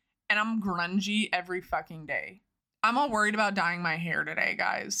industry and I'm grungy every fucking day. I'm all worried about dyeing my hair today,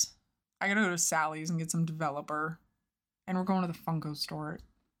 guys. I gotta go to Sally's and get some developer. And we're going to the Funko store.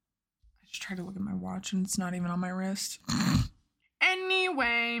 I just tried to look at my watch and it's not even on my wrist.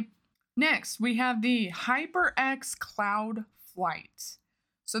 Anyway, next we have the HyperX Cloud Flight.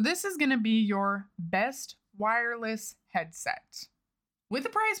 So this is going to be your best wireless headset with a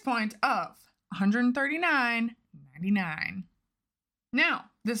price point of $139.99. Now,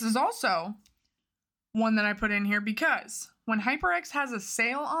 this is also one that I put in here because when HyperX has a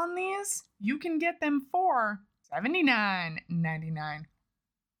sale on these, you can get them for $79.99.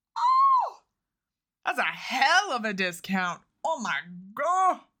 Oh, that's a hell of a discount. Oh my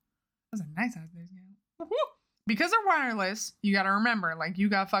God. That's a nice ass discount. Woo-hoo. Because they're wireless, you gotta remember, you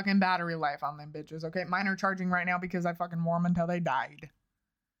got fucking battery life on them bitches, okay? Mine are charging right now because I fucking wore them until they died. It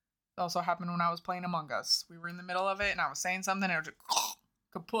also happened when I was playing Among Us. We were in the middle of it and I was saying something and it was just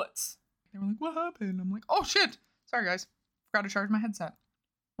kaputs. They were like, what happened? I'm like, oh shit. Sorry guys. Forgot to charge my headset.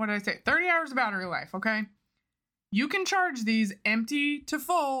 What did I say? 30 hours of battery life, okay? You can charge these empty to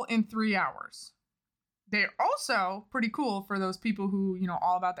full in 3 hours. They're also pretty cool for those people who,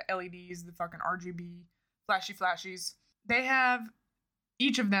 all about the LEDs, the fucking RGB, flashies. They have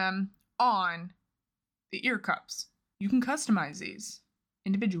each of them on the ear cups. You can customize these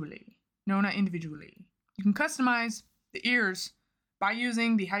individually. No, not individually. You can customize the ears by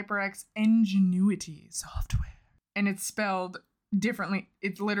using the HyperX Ingenuity software. And it's spelled differently.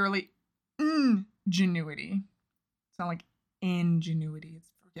 It's literally Ingenuity. It's not like ingenuity. It's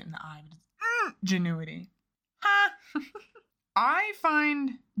forgetting the I, but it's Ingenuity. Ha! I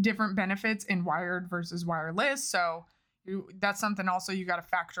find different benefits in wired versus wireless, so that's something also you got to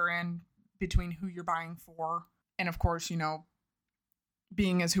factor in between who you're buying for. And of course,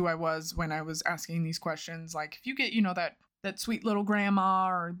 being as who I was when I was asking these questions. Like, if you get, that sweet little grandma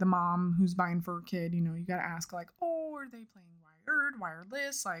or the mom who's buying for a kid, you gotta ask, like, oh, are they playing wired,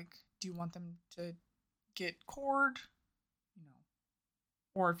 wireless? Like, do you want them to get cord?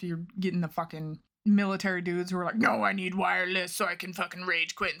 Or if you're getting the fucking military dudes who are like, no, I need wireless so I can fucking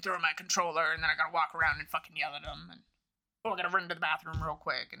rage quit and throw my controller, and then I gotta walk around and fucking yell at them, and I gotta run to the bathroom real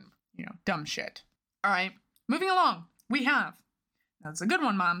quick, and, dumb shit. All right, moving along, we have, that's a good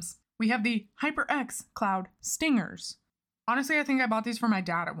one, moms, we have the HyperX Cloud Stingers. Honestly, I think I bought these for my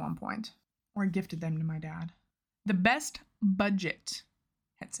dad at one point, or I gifted them to my dad. The best budget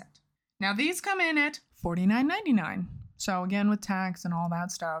headset. Now, these come in at $49.99. So again, with tax and all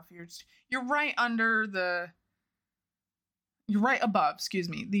that stuff, you're right above,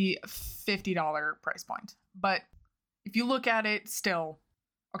 the $50 price point. But if you look at it still,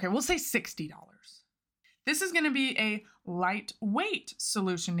 okay, we'll say $60. This is going to be a lightweight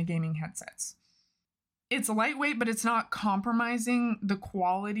solution to gaming headsets. It's lightweight, but it's not compromising the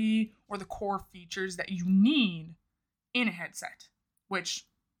quality or the core features that you need in a headset, which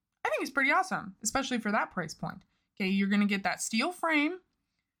I think is pretty awesome, especially for that price point. Okay, you're going to get that steel frame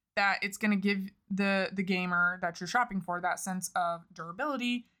that it's going to give the gamer that you're shopping for that sense of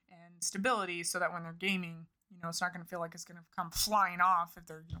durability and stability, so that when they're gaming, it's not going to feel like it's going to come flying off if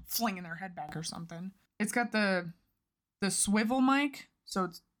they're flinging their head back or something. It's got the swivel mic, so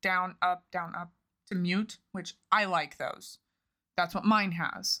it's down, up to mute, which I like those. That's what mine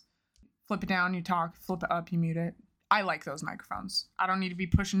has. Flip it down, you talk. Flip it up, you mute it. I like those microphones. I don't need to be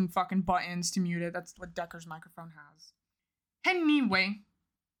pushing fucking buttons to mute it. That's what Decker's microphone has. Anyway,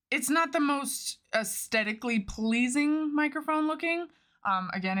 it's not the most aesthetically pleasing microphone looking.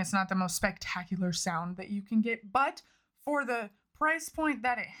 Again, it's not the most spectacular sound that you can get, but for the price point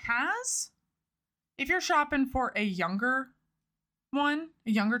that it has, if you're shopping for a younger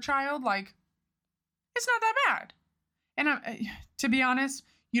child, like, it's not that bad. And to be honest,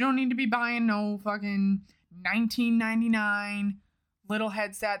 you don't need to be buying no fucking $19.99 little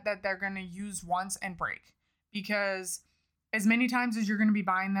headset that they're going to use once and break, because as many times as you're going to be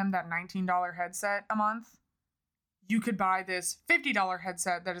buying them that $19 headset a month, you could buy this $50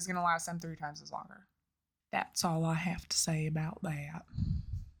 headset that is going to last them 3 times as longer. That's all I have to say about that. I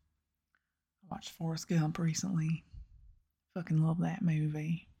watched Forrest Gump recently. Fucking love that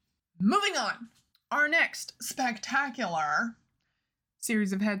movie. Moving on. Our next spectacular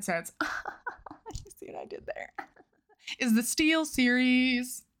series of headsets. You see what I did there? Is the Steel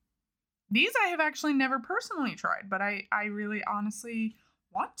Series. These I have actually never personally tried, but I really honestly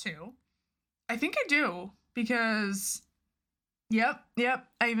want to. I think I do, because yep,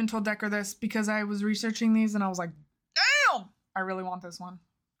 I even told Decker this because I was researching these and I was like, damn, I really want this one.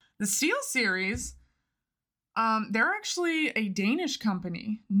 The Steel Series, they're actually a Danish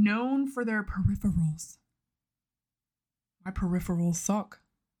company known for their peripherals. My peripherals suck.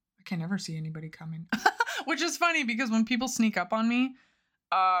 I can never see anybody coming. Which is funny because when people sneak up on me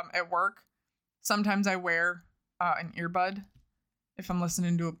at work, sometimes I wear an earbud if I'm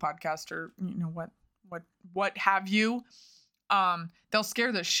listening to a podcast or what have you. They'll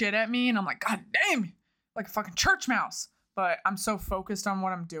scare the shit at me and I'm like, God damn, like a fucking church mouse. But I'm so focused on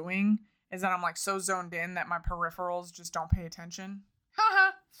what I'm doing is that I'm like so zoned in that my peripherals just don't pay attention.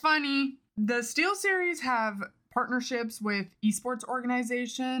 Haha, funny. The Steel Series have partnerships with esports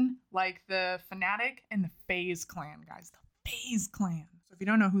organization like the Fnatic and the FaZe Clan, guys. The FaZe Clan. So if you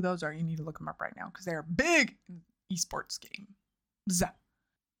don't know who those are, you need to look them up right now because they're big in esports games.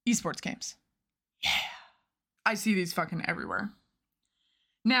 Esports games. Yeah. I see these fucking everywhere.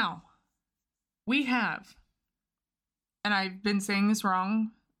 Now, we have, and I've been saying this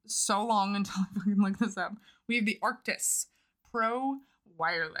wrong so long until I fucking look this up. We have the Arctis Pro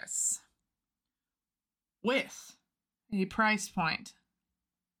Wireless with a price point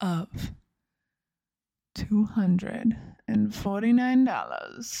of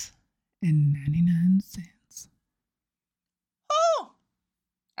 $249.99. Oh,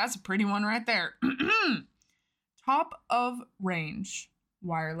 that's a pretty one right there. Top of range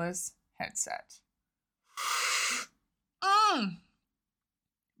wireless headset.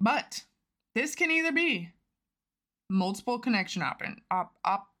 But this can either be multiple connection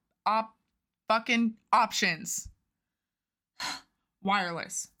fucking options.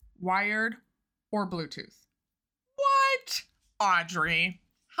 Wireless, wired, or Bluetooth. What? Audrey,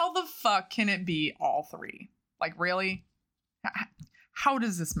 how the fuck can it be all three? Like, really? How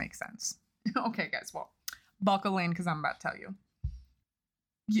does this make sense? Okay, guys, well, buckle in because I'm about to tell you.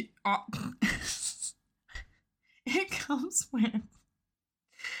 It comes with,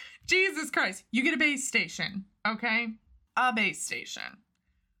 Jesus Christ, you get a base station, okay? a base station,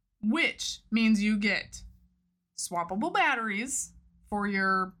 which means you get swappable batteries for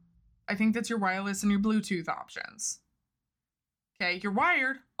your, I think that's your wireless and your Bluetooth options. Okay, your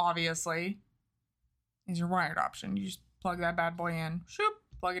wired, obviously, is your wired option. You just plug that bad boy in, shoop,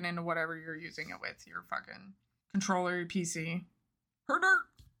 plug it into whatever you're using it with, your fucking controller, your PC. Herder.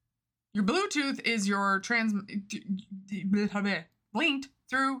 Your Bluetooth is your linked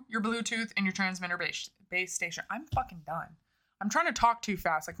through your Bluetooth and your transmitter base station. I'm fucking done. I'm trying to talk too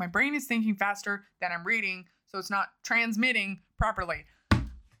fast. Like, my brain is thinking faster than I'm reading, so it's not transmitting properly.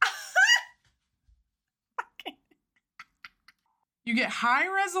 You get high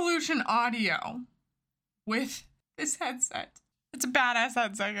resolution audio with this headset. It's a badass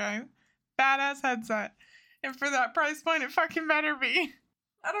headset, guys. Badass headset. And for that price point, it fucking better be.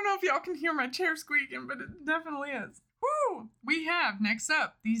 I don't know if y'all can hear my chair squeaking, but it definitely is. Woo! We have, next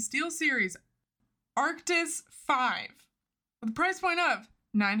up, the SteelSeries Arctis 5. With a price point of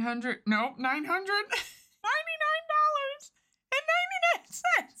 $999.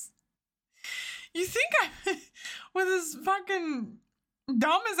 You think with as fucking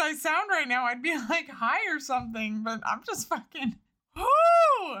dumb as I sound right now, I'd be like high or something, but I'm just fucking, whoo!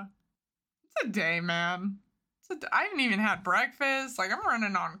 It's a day, man. I haven't even had breakfast. Like, I'm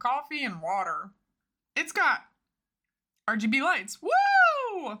running on coffee and water. It's got RGB lights.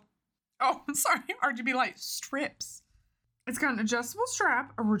 Woo! Oh, sorry, RGB light strips. It's got an adjustable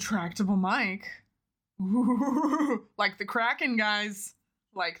strap, a retractable mic. Ooh, like the Kraken, guys.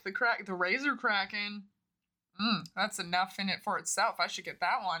 Like the Razer Kraken. That's enough in it for itself. I should get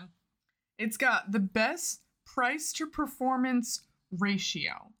that one. It's got the best price to performance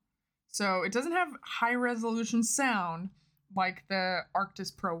ratio. So it doesn't have high resolution sound like the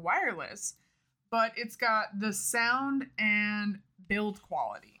Arctis Pro Wireless, but it's got the sound and build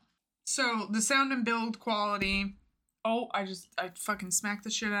quality. So the sound and build quality. Oh, I fucking smacked the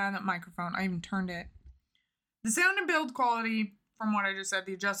shit out of that microphone. I even turned it. The sound and build quality, from what I just said,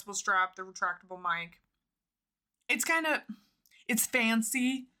 the adjustable strap, the retractable mic, it's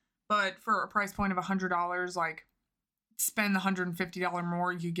fancy, but for a price point of $100, like, spend the $150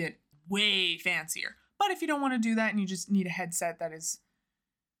 more, you get way fancier. But if you don't want to do that and you just need a headset that is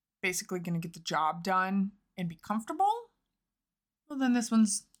basically going to get the job done and be comfortable, well, then this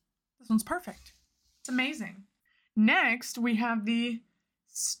one's perfect. It's amazing. Next, we have the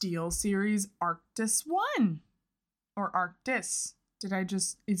SteelSeries Arctis 1. Or Arctis.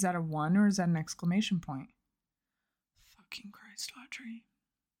 Is that a 1 or is that an exclamation point? Fucking Christ, Audrey.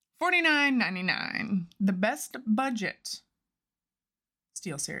 $49.99. The best budget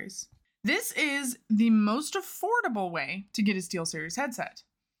SteelSeries. This is the most affordable way to get a SteelSeries headset.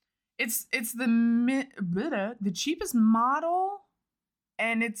 It's the cheapest model,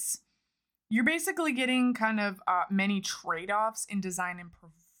 and you're basically getting kind of many trade-offs in design and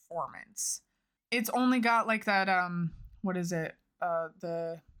performance. It's only got like that what is it?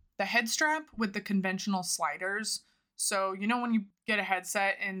 The head strap with the conventional sliders. So you know when you get a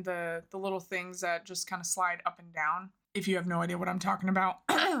headset and the little things that just kind of slide up and down. If you have no idea what I'm talking about,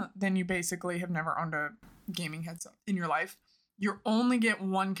 then you basically have never owned a gaming headset in your life. You only get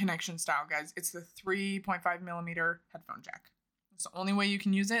one connection style, guys. It's the 3.5 millimeter headphone jack. That's the only way you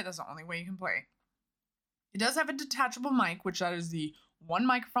can use it. That's the only way you can play. It does have a detachable mic, which that is the one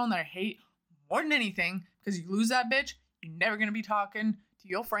microphone that I hate more than anything, because you lose that bitch, you're never going to be talking to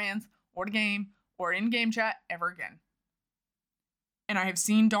your friends or the game or in game chat ever again. And I have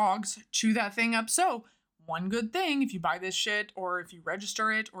seen dogs chew that thing up. So one good thing, if you buy this shit or if you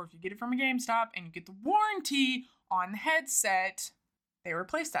register it or if you get it from a GameStop and you get the warranty on the headset, they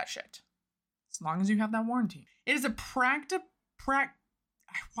replace that shit. As long as you have that warranty. It is a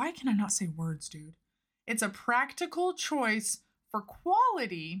why can I not say words, dude? It's a practical choice for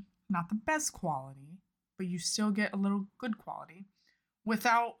quality, not the best quality, but you still get a little good quality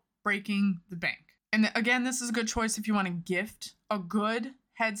without breaking the bank. And again, this is a good choice if you want to gift a good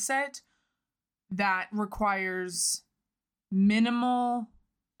headset that requires minimal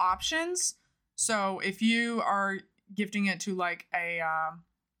options. So if you are gifting it to like a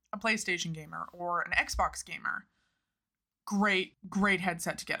PlayStation gamer or an Xbox gamer, great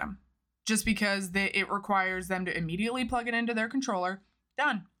headset to get them. Just because it requires them to immediately plug it into their controller.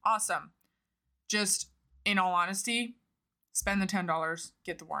 Done. Awesome. Just, in all honesty, spend the $10,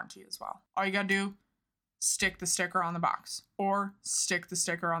 get the warranty as well. All you gotta do, stick the sticker on the box. Or stick the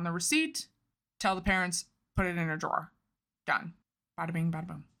sticker on the receipt, tell the parents, put it in a drawer. Done. Bada bing, bada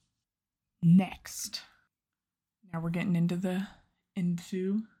boom. Next. Now we're getting into the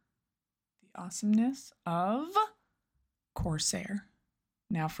awesomeness of Corsair.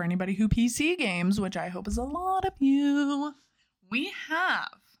 Now, for anybody who PC games, which I hope is a lot of you, we have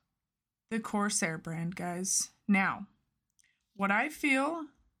the Corsair brand, guys. Now, what I feel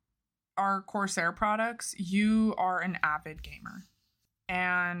are Corsair products, you are an avid gamer.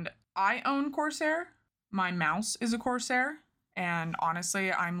 And I own Corsair. My mouse is a Corsair. And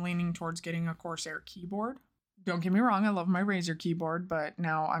honestly, I'm leaning towards getting a Corsair keyboard. Don't get me wrong, I love my Razer keyboard, but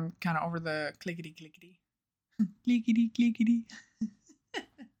now I'm kind of over the clickety-clickety. Clickety-clickety.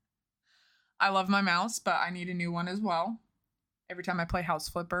 I love my mouse, but I need a new one as well. Every time I play House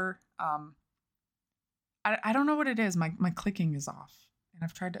Flipper, I don't know what it is. My clicking is off, and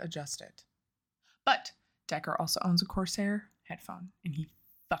I've tried to adjust it. But Decker also owns a Corsair headphone, and he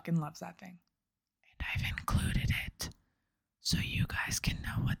fucking loves that thing. And I've included it so you guys can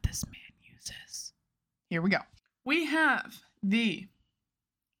know what this man uses. Here we go. We have the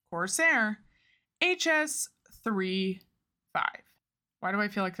Corsair HS35. Why do I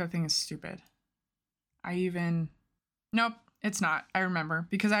feel like that thing is stupid? Nope, it's not. I remember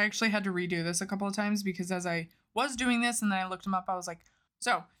because I actually had to redo this a couple of times because as I was doing this and then I looked them up, I was like,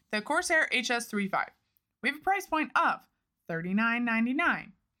 so the Corsair HS35, we have a price point of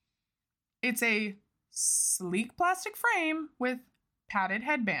 $39.99. It's a sleek plastic frame with padded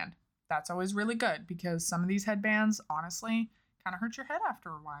headband. That's always really good because some of these headbands, honestly, kind of hurt your head after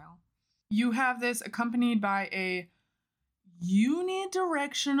a while. You have this accompanied by a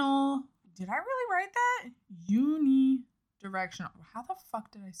unidirectional. Did I really write that? Unidirectional. How the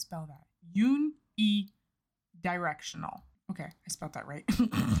fuck did I spell that? Unidirectional. Okay, I spelled that right.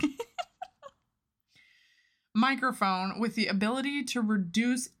 Microphone with the ability to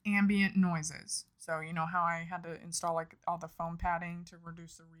reduce ambient noises. So you know how I had to install like all the foam padding to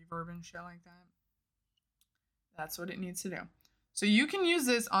reduce the reverb and shit like that? That's what it needs to do. So you can use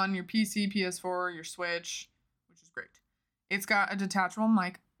this on your PC, PS4, your Switch, which is great. It's got a detachable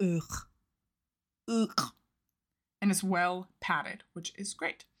mic. And it's well padded, which is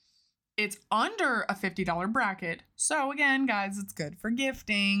great. It's under a $50 bracket. So again, guys, it's good for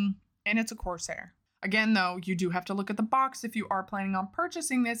gifting. And it's a Corsair. Again, though, you do have to look at the box if you are planning on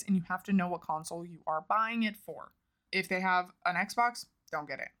purchasing this, and you have to know what console you are buying it for. If they have an Xbox, don't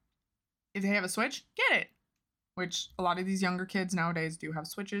get it. If they have a Switch, get it. Which a lot of these younger kids nowadays do have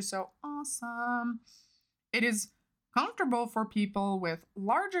Switches, so awesome. It is comfortable for people with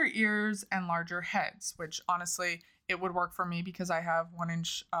larger ears and larger heads, which honestly, it would work for me because I have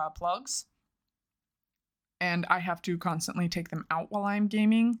 1-inch plugs. And I have to constantly take them out while I'm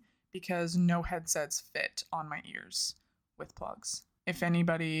gaming because no headsets fit on my ears with plugs. If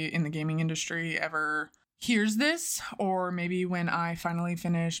anybody in the gaming industry ever hears this, or maybe when I finally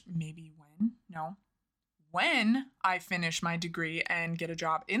finish, when I finish my degree and get a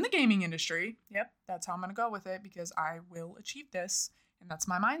job in the gaming industry, yep, that's how I'm going to go with it because I will achieve this. And that's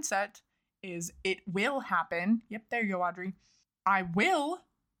my mindset, is it will happen. Yep, there you go, Audrey. I will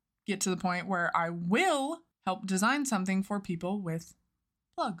get to the point where I will help design something for people with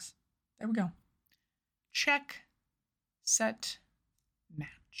plugs. There we go. Check, set,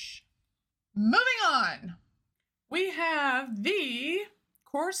 match. Moving on. We have the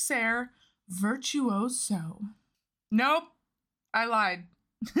Corsair Virtuoso. Nope. I lied.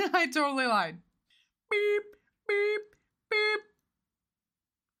 I totally lied. Beep, beep, beep.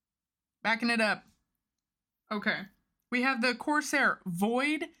 Backing it up. Okay. We have the Corsair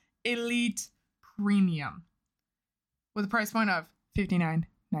Void Elite Premium with a price point of $59.99.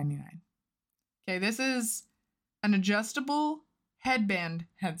 Okay, this is an adjustable headband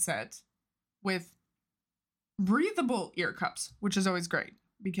headset with breathable ear cups, which is always great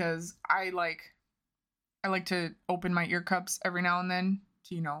because I like to open my ear cups every now and then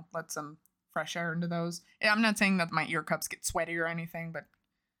to, you know, let some fresh air into those. I'm not saying that my ear cups get sweaty or anything, but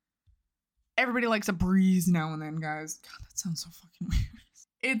everybody likes a breeze now and then, guys. God, that sounds so fucking weird.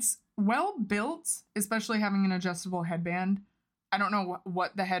 It's well built, especially having an adjustable headband. I don't know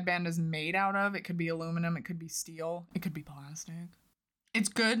what the headband is made out of. It could be aluminum. It could be steel. It could be plastic. It's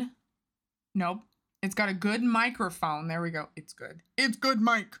good. Nope. It's got a good microphone. There we go. It's good. It's good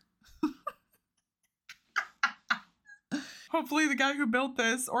mic. Hopefully the guy who built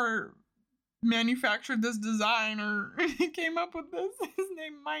this or manufactured this design or came up with this is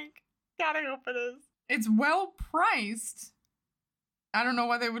named Mike. God, I hope it is. It's well priced. I don't know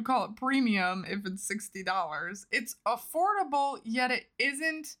why they would call it premium if it's $60. It's affordable, yet it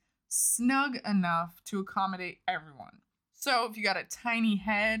isn't snug enough to accommodate everyone. So if you got a tiny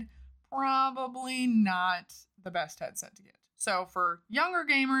head, probably not the best headset to get. So for younger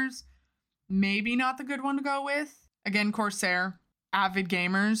gamers, maybe not the good one to go with. Again, Corsair, avid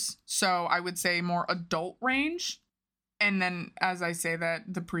gamers. So I would say more adult range. And then as I say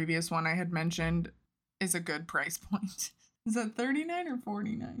that, the previous one I had mentioned is a good price point. Is that $39 or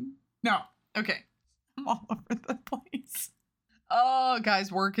 $49? No. Okay. I'm all over the place. Oh,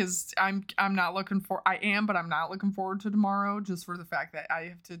 guys, work is I'm not looking for but I'm not looking forward to tomorrow, just for the fact that I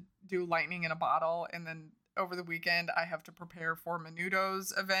have to do lightning in a bottle, and then over the weekend I have to prepare for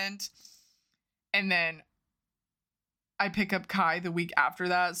Menudo's event. And then I pick up Kai the week after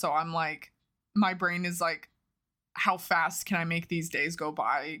that, so I'm like, my brain is like, how fast can I make these days go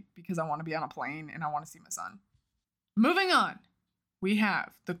by, because I want to be on a plane and I want to see my son. Moving on, we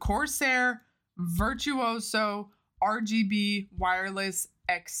have the Corsair Virtuoso RGB Wireless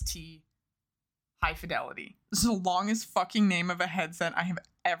XT High Fidelity. This is the longest fucking name of a headset I have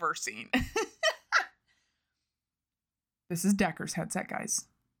ever seen. This is Decker's headset, guys,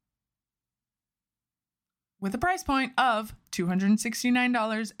 with a price point of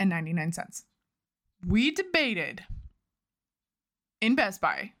 $269.99. We debated in Best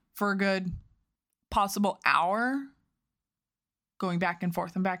Buy for a good possible hour, going back and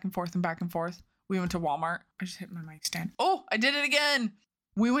forth and back and forth and back and forth. We went to Walmart. I just hit my mic stand. Oh, I did it again.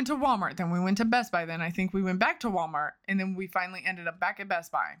 We went to Walmart, then we went to Best Buy, then I think we went back to Walmart, and then we finally ended up back at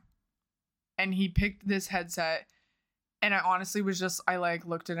Best Buy. And he picked this headset, and I honestly was just, I like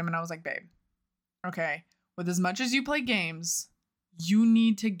looked at him and I was like, babe, okay, with as much as you play games, you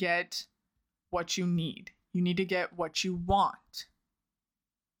need to get what you need. You need to get what you want.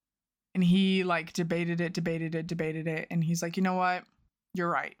 And he like debated it. And he's like, you know what? You're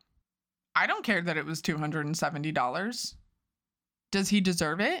right. I don't care that it was $270. Does he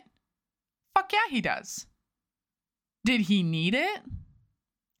deserve it? Fuck yeah, he does. Did he need it?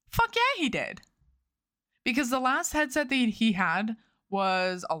 Fuck yeah, he did. Because the last headset that he had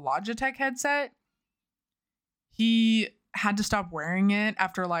was a Logitech headset. He had to stop wearing it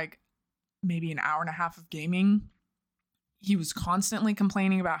after like maybe an hour and a half of gaming. He was constantly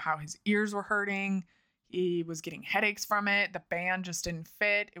complaining about how his ears were hurting. He was getting headaches from it. The band just didn't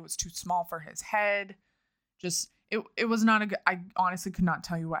fit. It was too small for his head. It was not a good, I honestly could not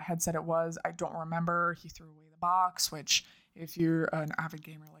tell you what headset it was. I don't remember. He threw away the box, which if you're an avid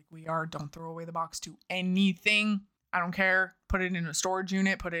gamer like we are, don't throw away the box to anything. I don't care. Put it in a storage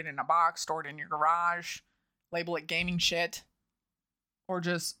unit, put it in a box, store it in your garage, label it gaming shit, or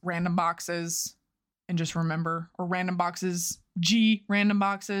just random boxes, and just remember, or random boxes, random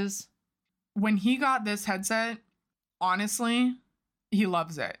boxes. When he got this headset, honestly, he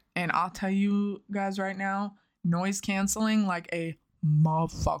loves it. And I'll tell you guys right now, noise canceling like a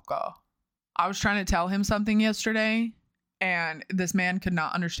motherfucker. I was trying to tell him something yesterday, and this man could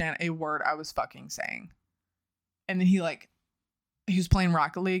not understand a word I was fucking saying. And then he was playing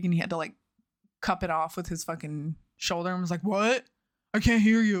Rocket League, and he had to like cup it off with his fucking shoulder and was like, what? I can't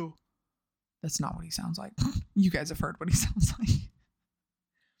hear you. That's not what he sounds like. You guys have heard what he sounds like.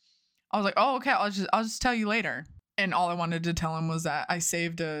 I was like, oh, okay, I'll just tell you later. And all I wanted to tell him was that I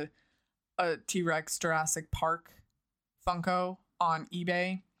saved a T-Rex Jurassic Park Funko on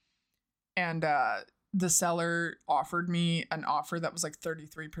eBay. And the seller offered me an offer that was like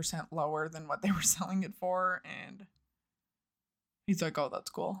 33% lower than what they were selling it for. And he's like, oh, that's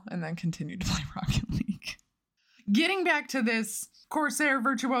cool. And then continued to play Rocket League. Getting back to this Corsair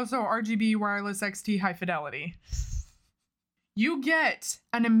Virtuoso RGB Wireless XT High Fidelity. You get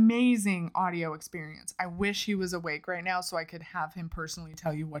an amazing audio experience. I wish he was awake right now so I could have him personally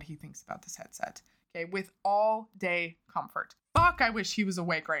tell you what he thinks about this headset. Okay, with all day comfort. Fuck, I wish he was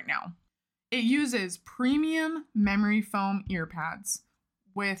awake right now. It uses premium memory foam ear pads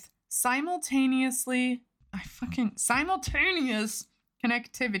with simultaneous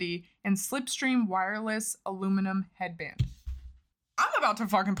connectivity and slipstream wireless aluminum headband. I'm about to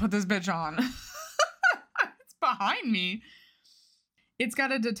fucking put this bitch on. It's behind me. It's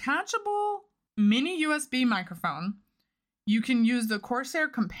got a detachable mini USB microphone. You can use the Corsair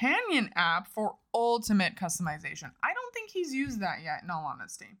Companion app for ultimate customization. I don't think he's used that yet, in all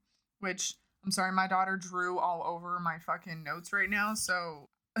honesty. Which, I'm sorry, my daughter drew all over my fucking notes right now, so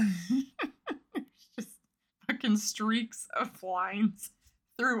just fucking streaks of lines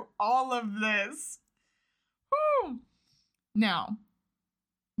through all of this. Woo! Now,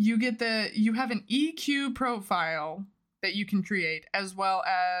 you have an EQ profile that you can create, as well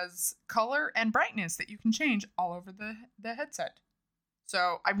as color and brightness that you can change all over the headset.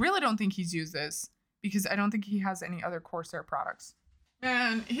 So I really don't think he's used this, because I don't think he has any other Corsair products.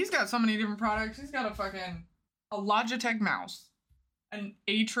 Man, he's got so many different products. He's got a Logitech mouse, an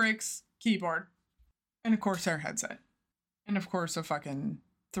Atrix keyboard, and a Corsair headset. And of course, a fucking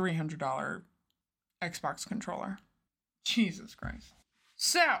 $300 Xbox controller. Jesus Christ.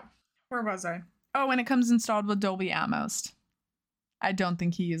 So, where was I? Oh, and it comes installed with Dolby Atmos. I don't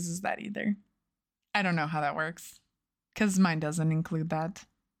think he uses that either. I don't know how that works, because mine doesn't include that.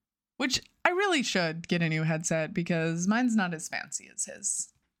 Which I really should get a new headset, because mine's not as fancy as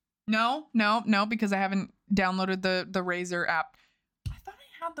his. No, because I haven't downloaded the Razer app. I thought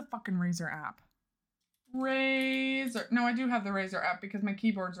I had the fucking Razer app. Razer. No, I do have the Razer app because my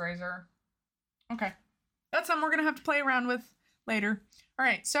keyboard's Razer. Okay. That's something we're going to have to play around with later. All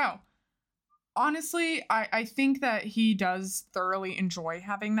right, so honestly, I think that he does thoroughly enjoy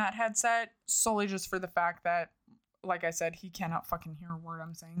having that headset, solely just for the fact that, like I said, he cannot fucking hear a word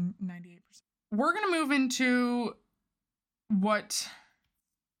I'm saying 98%. We're going to move into what...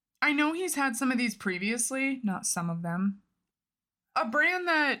 I know he's had some of these previously, not some of them. A brand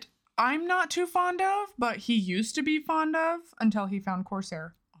that I'm not too fond of, but he used to be fond of until he found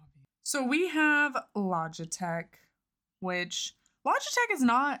Corsair. So we have Logitech, which Logitech is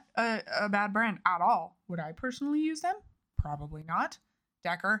not a bad brand at all. Would I personally use them? Probably not.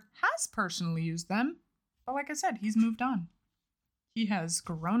 Decker has personally used them, but like I said, he's moved on. He has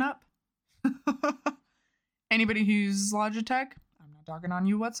grown up. Anybody who uses Logitech, I'm not talking on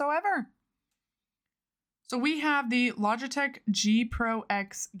you whatsoever. So we have the Logitech G Pro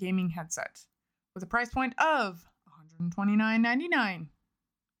X gaming headset with a price point of $129.99.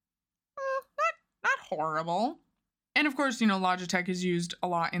 Not horrible. And of course, you know, Logitech is used a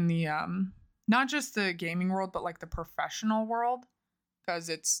lot in the, not just the gaming world, but like the professional world. Because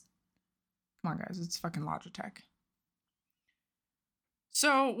it's, come on guys, it's fucking Logitech.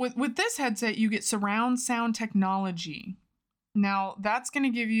 So with this headset, you get surround sound technology. Now that's going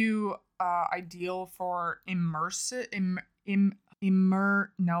to give you ideal for immersion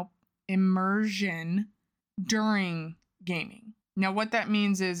during gaming. Now what that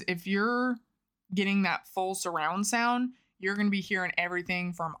means is if you're getting that full surround sound, you're going to be hearing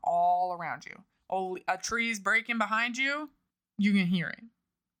everything from all around you. Oh, a tree's breaking behind you, you can hear it.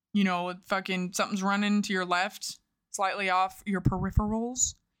 You know, fucking something's running to your left, slightly off your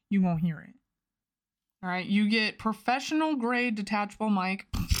peripherals, you won't hear it. All right, you get professional grade detachable mic.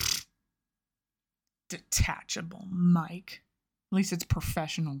 Detachable mic. At least it's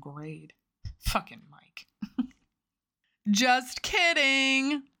professional grade. Fucking mic. Just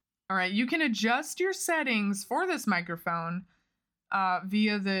kidding. All right, you can adjust your settings for this microphone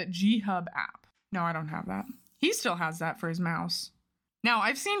via the G-Hub app. No, I don't have that. He still has that for his mouse. Now,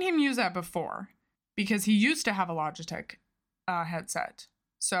 I've seen him use that before because he used to have a Logitech headset.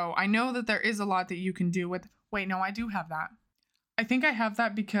 So I know that there is a lot that you can do with... Wait, no, I do have that. I think I have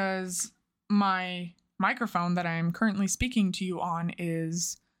that because my microphone that I'm currently speaking to you on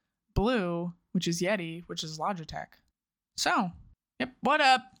is Blue, which is Yeti, which is Logitech. So, yep, what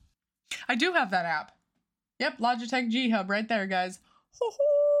up? I do have that app. Yep, Logitech G-Hub right there, guys.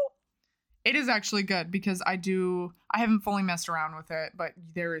 Ho-ho! It is actually good because I haven't fully messed around with it, but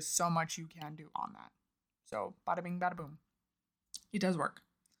there is so much you can do on that. So, bada bing, bada boom. It does work.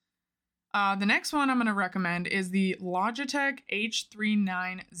 The next one I'm going to recommend is the Logitech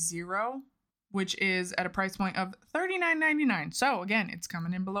H390, which is at a price point of $39.99. So again, it's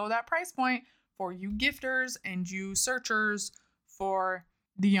coming in below that price point for you gifters and you searchers for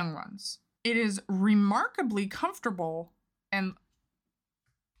the young ones. It is remarkably comfortable and...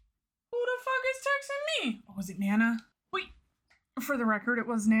 Who the fuck is texting me? Oh, was it Nana? Wait, for the record, it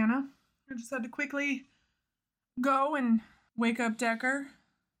was Nana. I just had to quickly go and wake up Decker.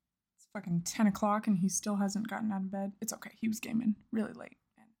 It's fucking 10 o'clock and he still hasn't gotten out of bed. It's okay, he was gaming really late.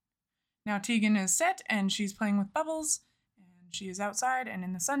 And now Tegan is set and she's playing with Bubbles and she is outside and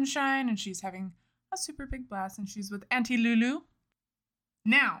in the sunshine and she's having a super big blast and she's with Auntie Lulu.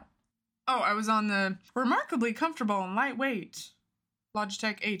 Now, I was on the remarkably comfortable and lightweight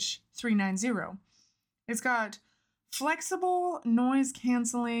Logitech H390. It's got flexible noise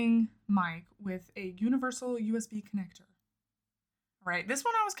canceling mic with a universal USB connector. All right, this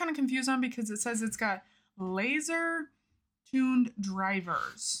one I was kind of confused on because it says it's got laser tuned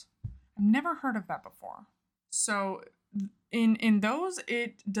drivers. I've never heard of that before. So in those,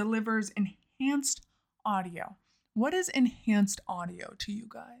 it delivers enhanced audio. What is enhanced audio to you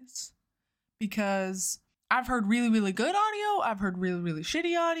guys? Because I've heard really, really good audio. I've heard really, really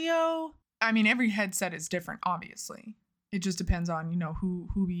shitty audio. I mean, every headset is different, obviously. It just depends on, you know,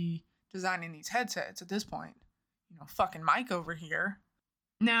 who be designing these headsets at this point. You know, fucking Mike over here.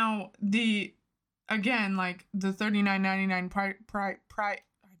 Now, again, like the $39.99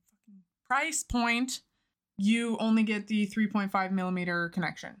 price point, you only get the 3.5 millimeter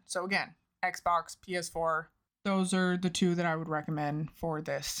connection. So again, Xbox, PS4, those are the two that I would recommend for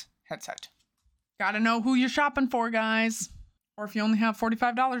this headset. Gotta know who you're shopping for, guys. Or if you only have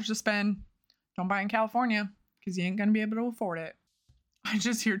 $45 to spend, Don't buy in California because you ain't gonna be able to afford it. I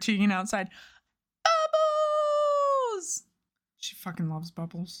just hear Tegan outside. Bubbles! She fucking loves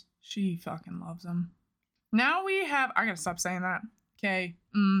Bubbles. She fucking loves them. Now we have, I gotta stop saying that. Okay.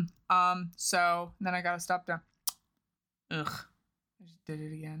 So, then I gotta stop there. Ugh. I just did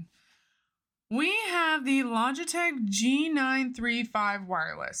it again. We have the Logitech G935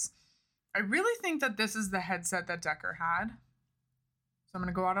 wireless. I really think that this is the headset that Decker had. So I'm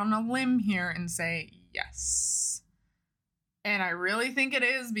going to go out on a limb here and say yes. And I really think it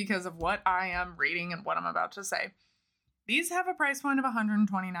is because of what I am reading and what I'm about to say. These have a price point of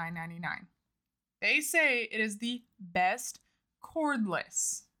 $129.99. They say it is the best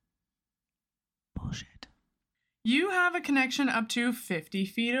cordless. Bullshit. You have a connection up to 50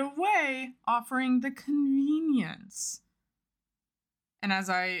 feet away, offering the convenience. And as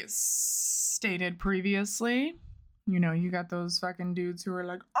I stated previously, you know, you got those fucking dudes who are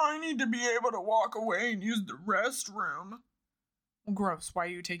like, I need to be able to walk away and use the restroom. Well, gross. Why are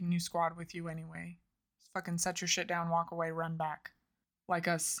you taking your squad with you anyway? Just fucking set your shit down, walk away, run back. Like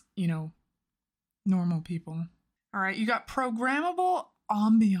us, you know, normal people. All right, you got programmable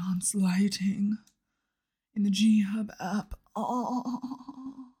ambiance lighting in the G-Hub app. Oh.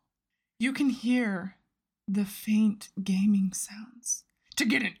 You can hear the faint gaming sounds to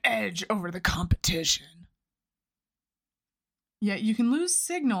get an edge over the competition. Yet you can lose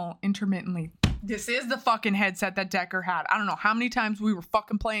signal intermittently. This is the fucking headset that Decker had. I don't know how many times we were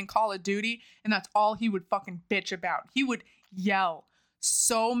fucking playing Call of Duty, and that's all he would fucking bitch about. He would yell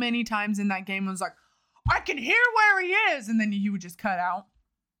so many times in that game and was like, I can hear where he is! And then he would just cut out.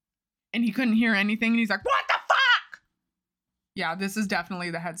 And he couldn't hear anything, and he's like, what the fuck? Yeah, this is definitely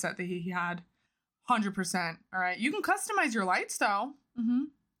the headset that he had. 100%. All right. You can customize your lights, though. Mm-hmm.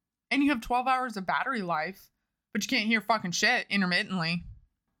 And you have 12 hours of battery life, but you can't hear fucking shit intermittently.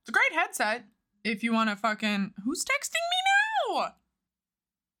 It's a great headset if you want to fucking... Who's texting me now?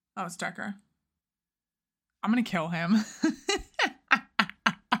 Oh, it's Decker. I'm going to kill him.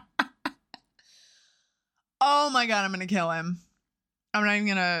 Oh my God, I'm going to kill him. I'm not even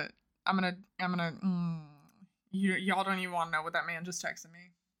going to... Y'all don't even want to know what that man just texted me.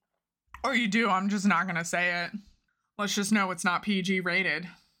 Or you do, I'm just not gonna say it. Let's just know it's not PG rated.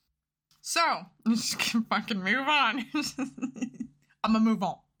 So, just fucking move on. I'm gonna move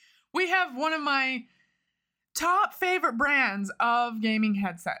on. We have one of my top favorite brands of gaming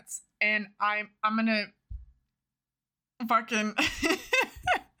headsets. And I'm gonna fucking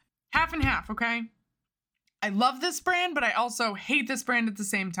half and half, okay? I love this brand, but I also hate this brand at the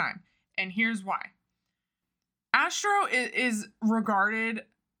same time. And here's why. Astro is regarded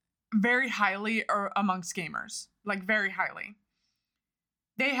very highly amongst gamers, like very highly.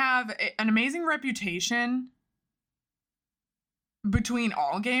 They have an amazing reputation between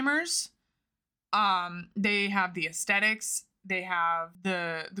all gamers. They have the aesthetics, they have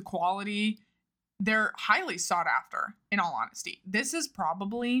the quality. They're highly sought after, in all honesty. This is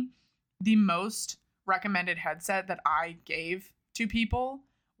probably the most recommended headset that I gave to people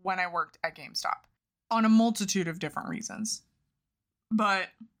when I worked at GameStop on a multitude of different reasons. But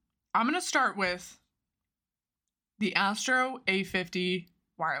I'm going to start with the Astro A50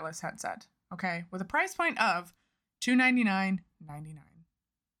 wireless headset, okay? With a price point of $299.99.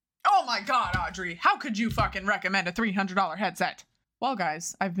 Oh my God, Audrey, how could you fucking recommend a $300 headset? Well,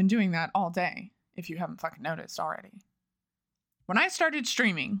 guys, I've been doing that all day, if you haven't fucking noticed already. When I started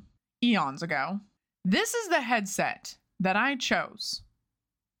streaming eons ago, this is the headset that I chose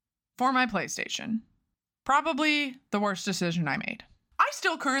for my PlayStation. Probably the worst decision I made. I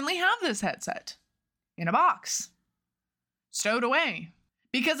still currently have this headset in a box, stowed away,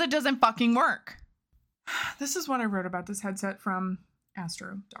 because it doesn't fucking work. This is what I wrote about this headset from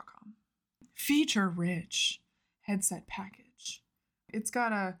astro.com. Feature-rich headset package. It's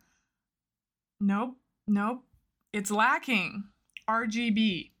got a... Nope. It's lacking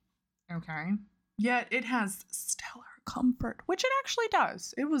RGB. Okay. Yet it has stellar comfort, which it actually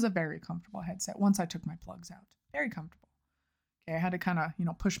does. It was a very comfortable headset once I took my plugs out. Very comfortable. Okay, I had to kind of,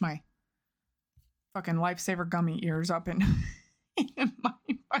 push my fucking Lifesaver gummy ears up in my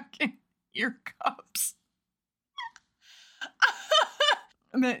fucking ear cups.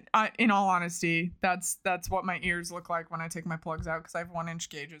 In all honesty, that's what my ears look like when I take my plugs out, because I have 1-inch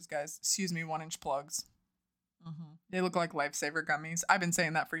gauges, guys. Excuse me, 1-inch plugs. Mm-hmm. They look like Lifesaver gummies. I've been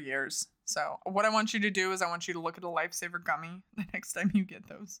saying that for years. So what I want you to do is I want you to look at a Lifesaver gummy the next time you get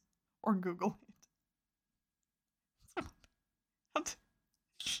those, or Google it.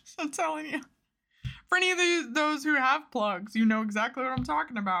 I'm telling you. For any of those who have plugs, you know exactly what I'm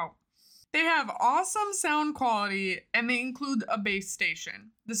talking about. They have awesome sound quality, and they include a base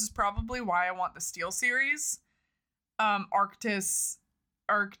station. This is probably why I want the Steel series. Arctis,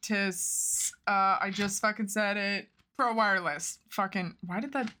 I just fucking said it. Pro Wireless. Fucking, why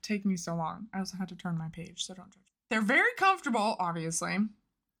did that take me so long? I also had to turn my page, so don't judge. They're very comfortable, obviously.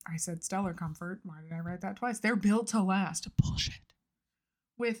 I said stellar comfort. Why did I write that twice? They're built to last. Bullshit.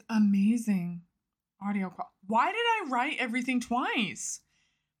 With amazing audio quality. Why did I write everything twice?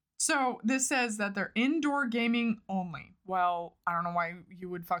 So this says that they're indoor gaming only. Well, I don't know why you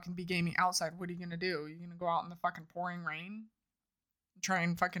would fucking be gaming outside. What are you gonna do? You're gonna go out in the fucking pouring rain? Try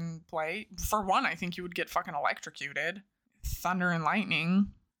and fucking play? For one, I think you would get fucking electrocuted. Thunder and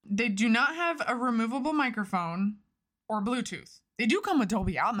lightning. They do not have a removable microphone or Bluetooth. They do come with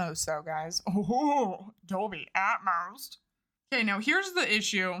Dolby Atmos though, guys. Oh, Dolby Atmos. Okay, now here's the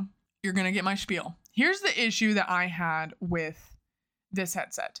issue. You're gonna get my spiel. Here's the issue that I had with this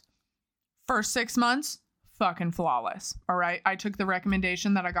headset. First 6 months, fucking flawless. All right. I took the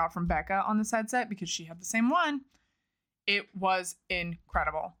recommendation that I got from Becca on this headset because she had the same one. It was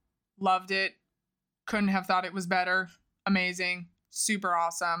incredible. Loved it. Couldn't have thought it was better. Amazing. Super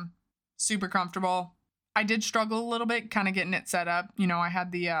awesome. Super comfortable. I did struggle a little bit kind of getting it set up. You know, I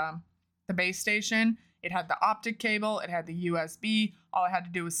had the base station. It had the optic cable. It had the USB. All I had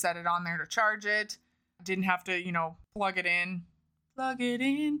to do was set it on there to charge it. Didn't have to, you know, plug it in. Plug it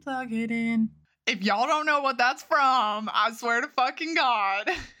in, plug it in. If y'all don't know what that's from, I swear to fucking God.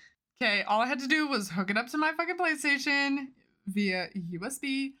 Okay, all I had to do was hook it up to my fucking PlayStation via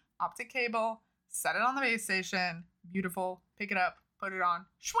USB, optic cable, set it on the base station. Beautiful. Pick it up, put it on,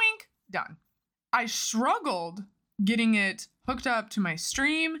 schwink, done. I struggled getting it hooked up to my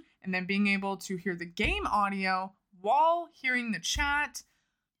stream and then being able to hear the game audio while hearing the chat.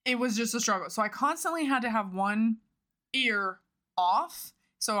 It was just a struggle. So I constantly had to have one ear off.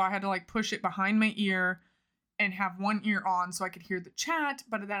 So I had to like push it behind my ear and have one ear on so I could hear the chat.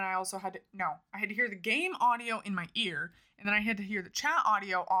 But then I also had to hear the game audio in my ear. And then I had to hear the chat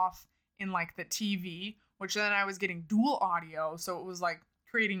audio off in like the TV, which then I was getting dual audio. So it was like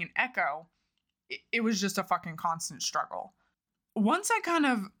creating an echo. It was just a fucking constant struggle. Once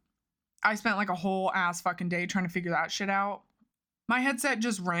I spent like a whole ass fucking day trying to figure that shit out. My headset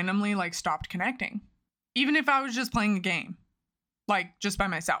just randomly like stopped connecting. Even if I was just playing a game, like just by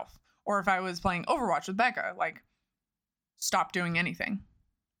myself, or if I was playing Overwatch with Becca, like stop doing anything.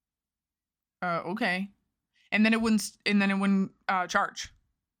 Okay. And then it wouldn't charge.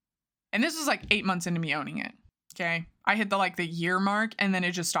 And this was like 8 months into me owning it. Okay. I hit the year mark and then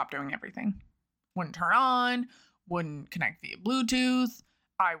it just stopped doing everything. Wouldn't turn on, wouldn't connect via Bluetooth.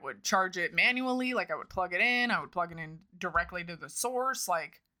 I would charge it manually. Like I would plug it in. I would plug it in directly to the source.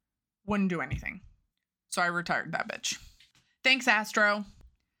 Like wouldn't do anything. So I retired that bitch. Thanks, Astro.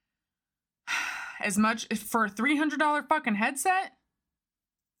 As much for a $300 fucking headset.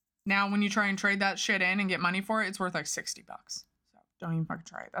 Now, when you try and trade that shit in and get money for it, it's worth like $60. So don't even fucking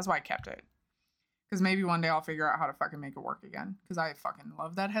try it. That's why I kept it. Because maybe one day I'll figure out how to fucking make it work again. Because I fucking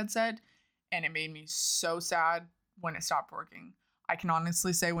love that headset. And it made me so sad when it stopped working. I can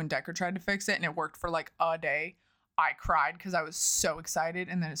honestly say when Decker tried to fix it and it worked for like a day, I cried because I was so excited,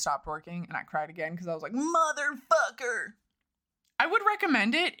 and then it stopped working and I cried again because I was like, motherfucker. I would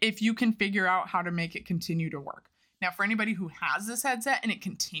recommend it if you can figure out how to make it continue to work. Now, for anybody who has this headset and it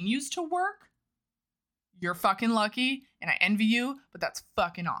continues to work, you're fucking lucky and I envy you, but that's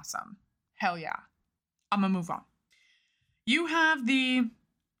fucking awesome. Hell yeah. I'm gonna move on. You have the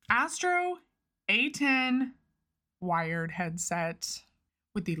Astro A10 wired headset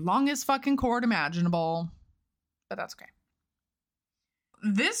with the longest fucking cord imaginable, but that's okay.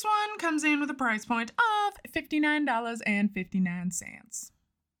 This one comes in with a price point of $59.59,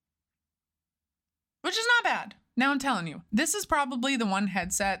 which is not bad. Now I'm telling you, this is probably the one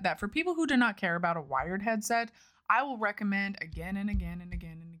headset that for people who do not care about a wired headset, I will recommend again and again and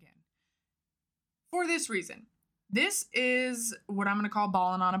again and again. For this reason, this is what I'm going to call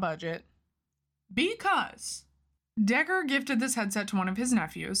balling on a budget, because Decker gifted this headset to one of his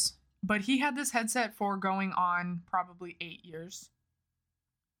nephews, but he had this headset for going on probably 8 years.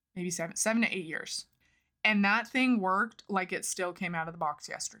 Maybe 7 to 8 years. And that thing worked like it still came out of the box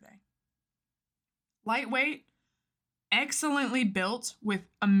yesterday. Lightweight, excellently built with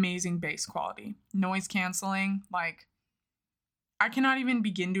amazing bass quality. Noise canceling, like I cannot even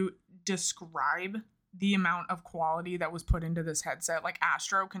begin to describe the amount of quality that was put into this headset. Like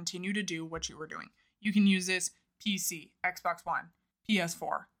Astro, continue to do what you were doing. You can use this PC, Xbox One,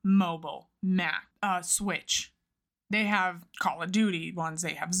 PS4, mobile, Mac, Switch. They have Call of Duty ones.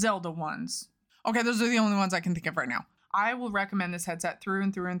 They have Zelda ones. Okay, those are the only ones I can think of right now. I will recommend this headset through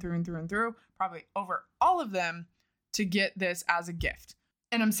and through and through and through and through, probably over all of them, to get this as a gift.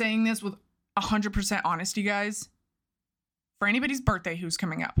 And I'm saying this with 100% honesty, guys. For anybody's birthday who's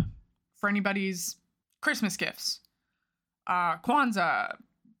coming up, for anybody's Christmas gifts, Kwanzaa,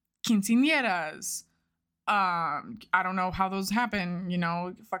 quinceañeras, I don't know how those happen, you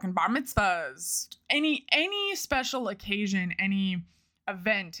know, fucking bar mitzvahs, any special occasion, any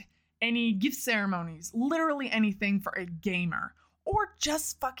event, any gift ceremonies, literally anything for a gamer, or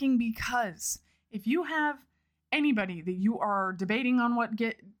just fucking because. If you have anybody that you are debating on what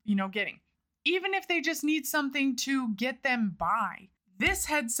getting, even if they just need something to get them by, this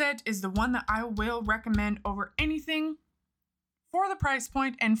headset is the one that I will recommend over anything for the price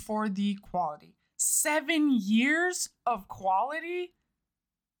point and for the quality. 7 years of quality.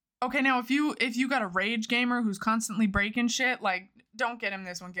 Okay, now if you got a rage gamer who's constantly breaking shit, like, don't get him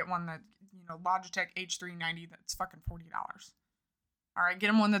this one. Get one that, you know, Logitech H390 that's fucking $40. All right, get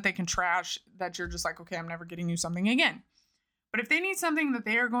him one that they can trash, that you're just like, okay, I'm never getting you something again. But if they need something that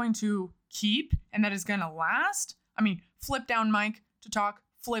they are going to keep and that is going to last, I mean, flip down mic to talk,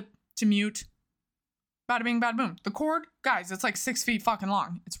 flip to mute, bada bing, bada boom. The cord, guys, it's like 6 feet fucking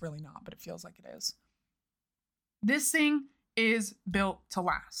long. It's really not, but it feels like it is. This thing is built to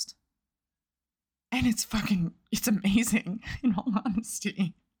last. And it's amazing, in all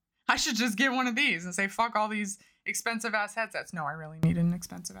honesty. I should just get one of these and say, fuck all these expensive ass headsets. No, I really need an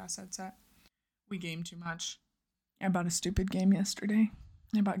expensive ass headset. We game too much. I bought a stupid game yesterday.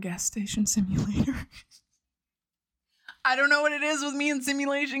 I bought Gas Station Simulator. I don't know what it is with me and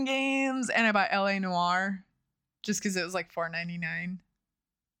simulation games. And I bought LA Noire just because it was like $4.99.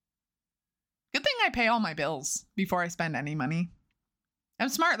 Good thing I pay all my bills before I spend any money. I'm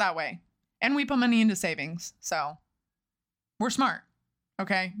smart that way. And we put money into savings. So we're smart.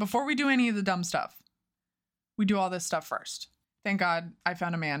 Okay? Before we do any of the dumb stuff, we do all this stuff first. Thank God I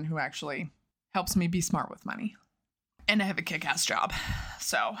found a man who actually helps me be smart with money. And I have a kick-ass job.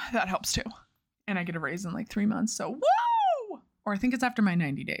 So that helps too. And I get a raise in like 3 months. So woo! Or I think it's after my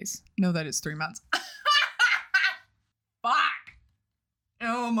 90 days. No, that is 3 months. Fuck!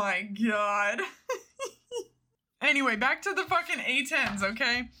 Oh my God. Anyway, back to the fucking A10s,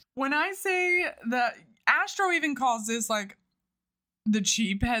 okay? When I say that Astro even calls this like the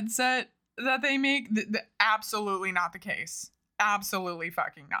cheap headset that they make, absolutely not the case. Absolutely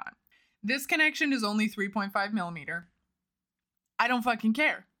fucking not. This connection is only 3.5 millimeter. I don't fucking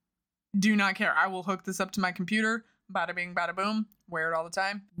care. Do not care. I will hook this up to my computer. Bada bing, bada boom. Wear it all the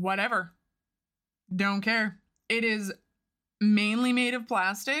time. Whatever. Don't care. It is mainly made of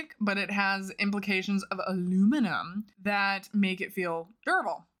plastic, but it has implications of aluminum that make it feel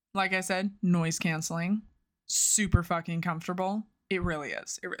durable. Like I said, noise canceling. Super fucking comfortable. It really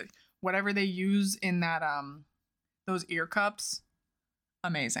is. Whatever they use in that, those ear cups,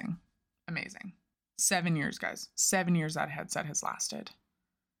 amazing. Amazing. 7 years, guys. 7 years that headset has lasted.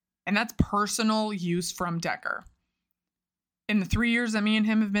 And that's personal use from Decker. In the 3 years that me and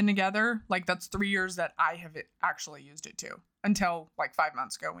him have been together, like that's 3 years that I have actually used it too. Until like 5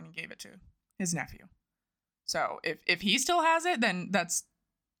 months ago when he gave it to his nephew. So if he still has it, then that's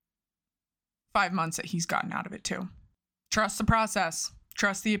 5 months that he's gotten out of it too. Trust the process.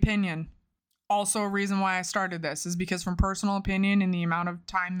 Trust the opinion. Also a reason why I started this is because from personal opinion and the amount of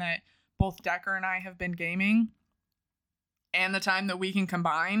time that both Decker and I have been gaming and the time that we can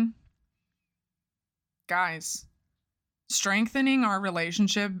combine, guys, strengthening our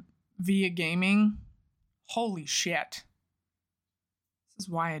relationship via gaming, holy shit. This is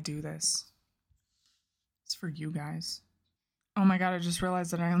why I do this. It's for you guys. Oh my God, I just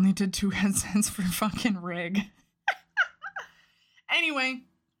realized that I only did 2 headsets for fucking rig. Anyway,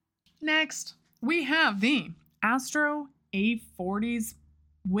 next we have the Astro A40s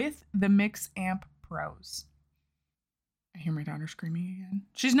with the Mix Amp Pros. I hear my daughter screaming again.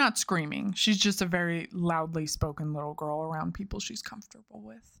 She's not screaming. She's just a very loudly spoken little girl around people she's comfortable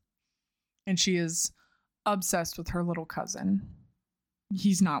with. And she is obsessed with her little cousin.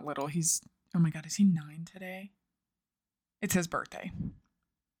 He's not little. He's, oh my God, is he 9 today? It's his birthday.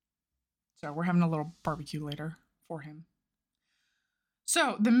 So we're having a little barbecue later for him.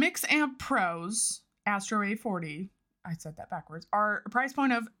 So the Mix Amp Pros, Astro A40, I said that backwards, are a price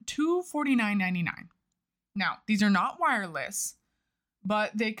point of $249.99. Now, these are not wireless,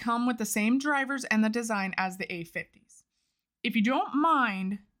 but they come with the same drivers and the design as the A50s. If you don't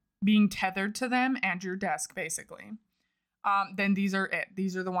mind being tethered to them and your desk, basically, then these are it.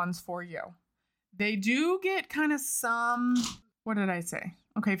 These are the ones for you. They do get kind of some, what did I say?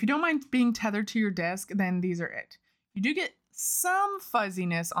 Okay, if you don't mind being tethered to your desk, then these are it. You do get some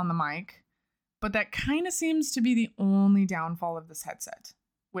fuzziness on the mic, But that kind of seems to be the only downfall of this headset.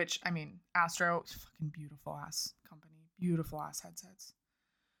 Which, I mean, Astro, fucking beautiful ass company. Beautiful ass headsets.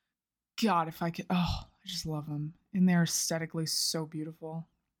 God, if I could, I just love them. And they're aesthetically so beautiful.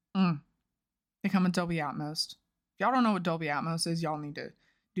 They come with Dolby Atmos. If y'all don't know what Dolby Atmos is, y'all need to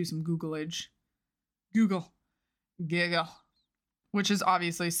do some Googleage. Google. Giggle. Which is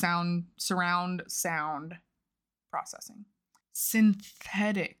obviously surround sound processing.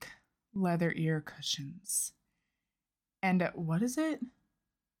 Synthetic leather ear cushions. And what is it?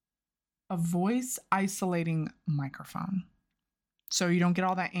 A voice isolating microphone. So you don't get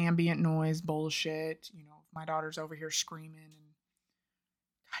all that ambient noise bullshit. You know, if my daughter's over here screaming, and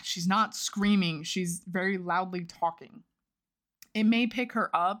God, she's not screaming, she's very loudly talking. It may pick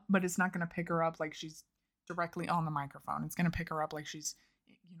her up, but it's not going to pick her up like she's directly on the microphone. It's going to pick her up like she's,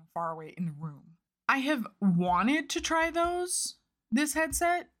 you know, far away in the room. I have wanted to try this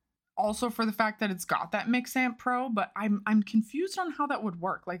headset, also for the fact that it's got that Mixamp Pro, but I'm confused on how that would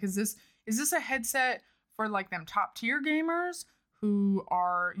work. Like, is this a headset for like them top tier gamers who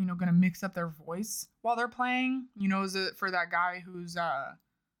are, you know, going to mix up their voice while they're playing? You know, is it for that guy who's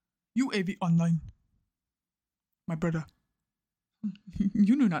UAV online? My brother.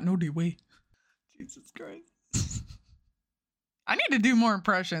 You do not know the way. Jesus Christ. I need to do more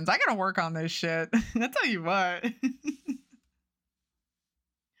impressions. I gotta work on this shit. I tell you what.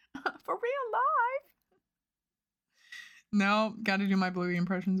 For real life. No, gotta do my Bluey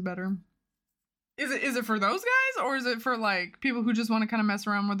impressions better. Is it for those guys, or is it for like people who just want to kind of mess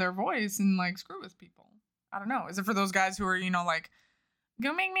around with their voice and like screw with people? I don't know. Is it for those guys who are, you know, like,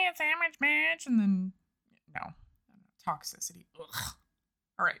 go make me a sandwich, bitch, and then no. Toxicity. Ugh.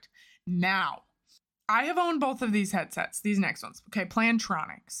 All right. Now, I have owned both of these headsets, these next ones. Okay,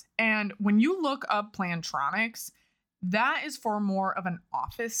 Plantronics. And when you look up Plantronics, that is for more of an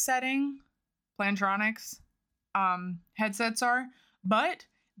office setting. Plantronics headsets are. But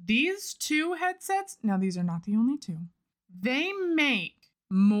these two headsets, now these are not the only two. They make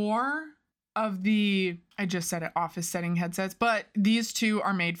more of the, I just said it, office setting headsets, but these two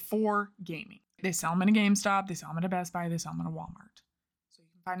are made for gaming. They sell them at a GameStop, they sell them at a Best Buy, they sell them at a Walmart. So you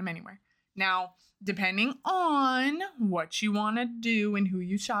can find them anywhere. Now, depending on what you want to do and who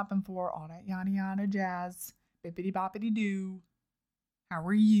you shopping for, all that yada yada jazz, bippity boppity doo. How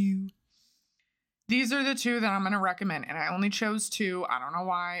are you? These are the two that I'm going to recommend, and I only chose two. I don't know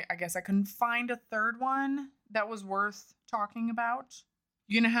why. I guess I couldn't find a third one that was worth talking about.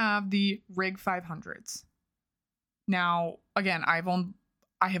 You're going to have the Rig 500s. Now, again, I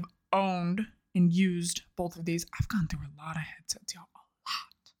have owned and used both of these. I've gone through a lot of headsets, y'all. A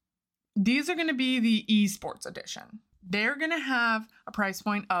lot. These are going to be the esports edition. They're going to have a price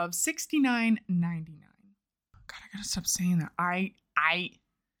point of $69.99. God, I gotta stop saying that.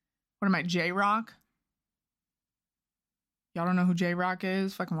 What am I, J-Rock? Y'all don't know who J-Rock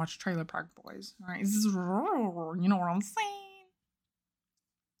is? Fucking watch Trailer Park Boys. All right, you know what I'm saying?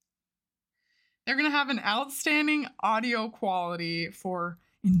 They're gonna have an outstanding audio quality for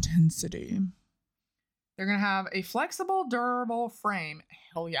intensity. They're going to have a flexible, durable frame.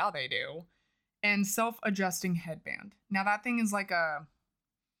 Hell yeah, they do. And self-adjusting headband. Now, that thing is like a...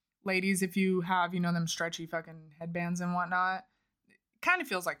 Ladies, if you have, you know, them stretchy fucking headbands and whatnot, it kind of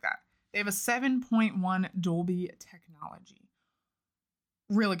feels like that. They have a 7.1 Dolby technology.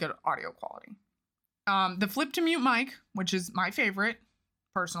 Really good audio quality. The flip to mute mic, which is my favorite.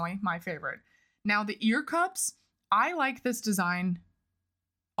 Personally, my favorite. Now, the ear cups, I like this design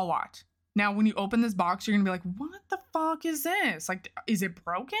a lot. Now, when you open this box, you're going to be like, what the fuck is this? Like, is it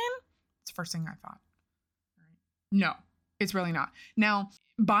broken? It's the first thing I thought. No, it's really not. Now,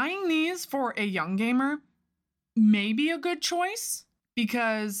 buying these for a young gamer may be a good choice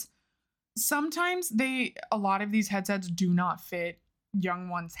because sometimes a lot of these headsets do not fit young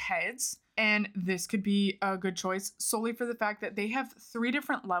ones' heads. And this could be a good choice solely for the fact that they have 3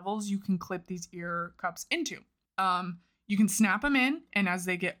 different levels you can clip these ear cups into. You can snap them in, and as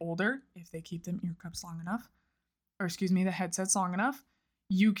they get older, if they keep them ear cups long enough, the headsets long enough,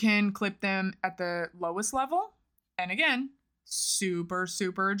 you can clip them at the lowest level. And again, super,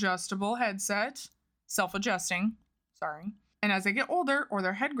 super adjustable headset, self-adjusting, sorry. And as they get older or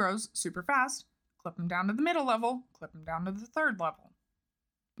their head grows super fast, clip them down to the middle level, clip them down to the 3rd level.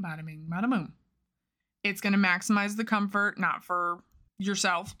 Bada bing, bada boom. It's going to maximize the comfort, not for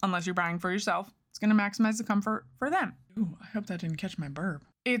yourself, unless you're buying for yourself. It's going to maximize the comfort for them. Ooh, I hope that didn't catch my burp.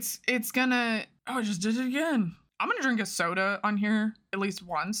 It's gonna, I just did it again. I'm going to drink a soda on here at least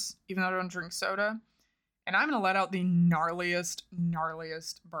once, even though I don't drink soda. And I'm going to let out the gnarliest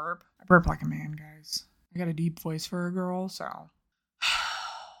burp. I burp like a man, guys. I got a deep voice for a girl, so.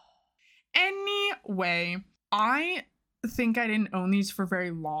 Anyway. way, I think I didn't own these for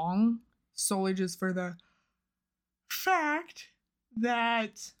very long, solely just for the fact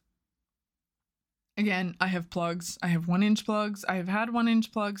that, again, I have plugs. I have 1-inch plugs. I have had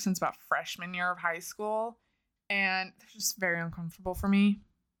 1-inch plugs since about freshman year of high school, and they're just very uncomfortable for me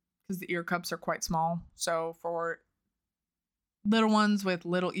because the ear cups are quite small. So for little ones with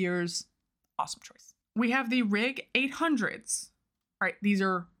little ears, awesome choice. We have the Rig 800s. All right, these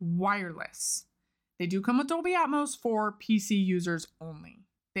are wireless. They do come with Dolby Atmos for PC users only.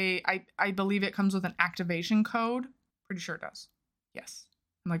 I believe it comes with an activation code. Pretty sure it does. Yes.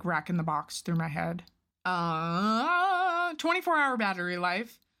 I'm like racking the box through my head. 24-hour battery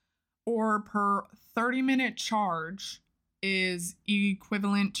life, or per 30-minute charge, is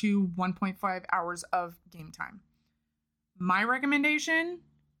equivalent to 1.5 hours of game time. My recommendation,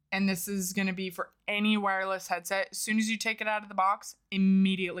 and this is going to be for any wireless headset, as soon as you take it out of the box,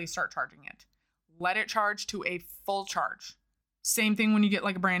 immediately start charging it. Let it charge to a full charge. Same thing when you get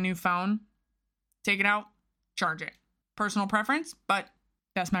like a brand new phone. Take it out, charge it. Personal preference, but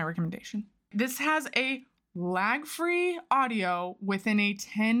that's my recommendation. This has a lag-free audio within a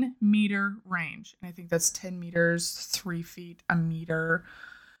 10-meter range. And I think that's 10 meters, 3 feet a meter.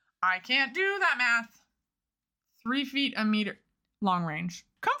 I can't do that math. 3 feet a meter. Long range.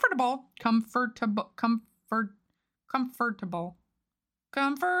 Comfortable.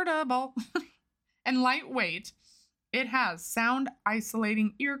 And lightweight. It has sound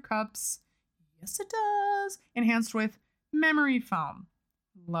isolating ear cups. Yes, it does. Enhanced with memory foam.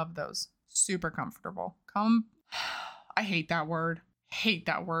 Love those. Super comfortable. I hate that word. Hate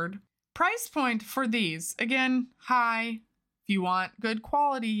that word. Price point for these. Again, high. If you want good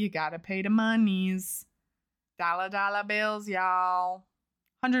quality, you gotta pay the monies. Dollar bills, y'all.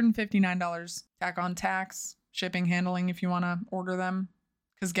 $159. Tack on tax. Shipping, handling if you want to order them.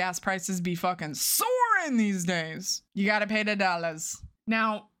 Because gas prices be fucking soaring these days. You gotta pay the dollars.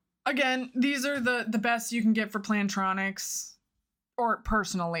 Now, again, these are the best you can get for Plantronics. Or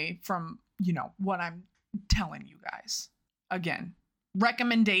personally, from, what I'm telling you guys. Again,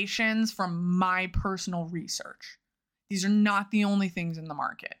 recommendations from my personal research. These are not the only things in the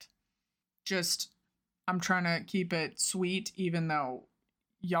market. Just, I'm trying to keep it sweet, even though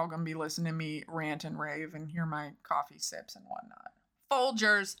y'all gonna be listening to me rant and rave and hear my coffee sips and whatnot.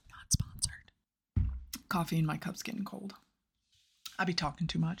 Folgers, not sponsored. Coffee in my cup's getting cold. I be talking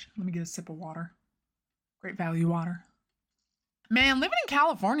too much. Let me get a sip of water. Great value water. Man, living in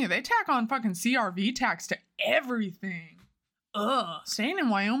California, they tack on fucking CRV tax to everything. Ugh. Staying in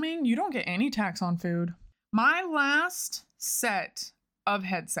Wyoming, you don't get any tax on food. My last set of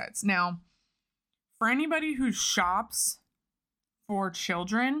headsets. Now, for anybody who shops for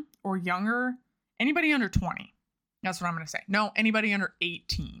children or younger, anybody under 20. That's what I'm going to say. No, anybody under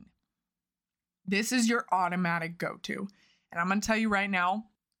 18. This is your automatic go-to. And I'm going to tell you right now,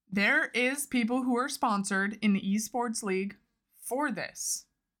 there is people who are sponsored in the esports league for this.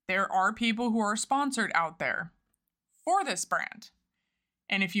 There are people who are sponsored out there for this brand.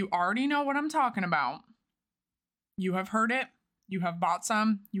 And if you already know what I'm talking about, you have heard it, you have bought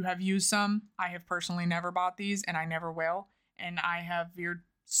some, you have used some. I have personally never bought these, and I never will. And I have veered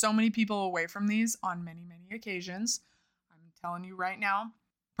so many people away from these on many, many occasions. I'm telling you right now,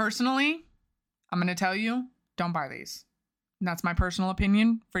 personally, I'm going to tell you, don't buy these. And that's my personal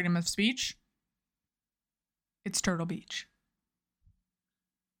opinion, freedom of speech. It's Turtle Beach.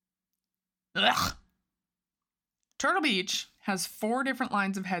 Ugh. Turtle Beach has 4 different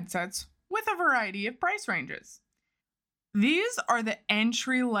lines of headsets with a variety of price ranges. These are the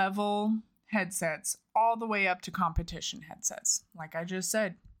entry-level headsets all the way up to competition headsets. Like I just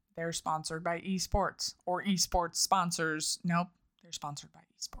said, they're sponsored by esports or esports sponsors. Nope, they're sponsored by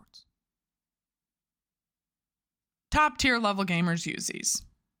esports. Top tier level gamers use these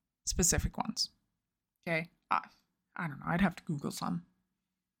specific ones. Okay, I don't know. I'd have to Google some.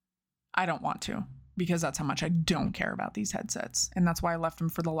 I don't want to, because that's how much I don't care about these headsets. And that's why I left them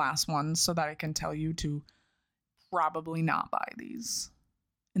for the last ones, so that I can tell you to probably not buy these.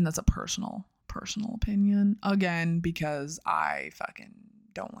 And that's a personal opinion. Again, because I fucking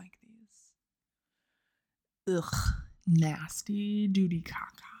don't like these. Ugh. Nasty duty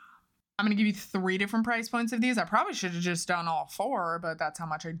caca. I'm going to give you 3 different price points of these. I probably should have just done all 4, but that's how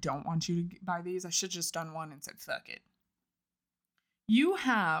much I don't want you to buy these. I should have just done one and said, fuck it. You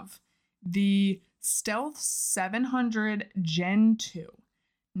have the Stealth 700 Gen 2.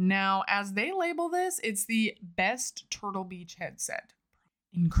 Now, as they label this, it's the best Turtle Beach headset.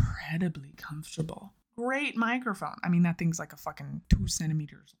 Incredibly comfortable. Great microphone. I mean, that thing's like a fucking 2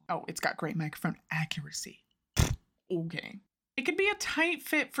 centimeters. Oh, it's got great microphone accuracy. Okay. It could be a tight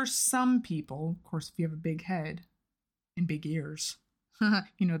fit for some people. Of course, if you have a big head and big ears.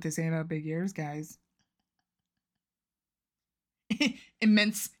 You know what they say about big ears, guys.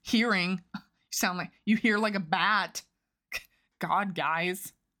 Immense hearing. You hear like a bat. God,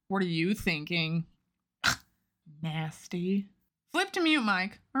 guys, what are you thinking? Nasty. Flip to mute,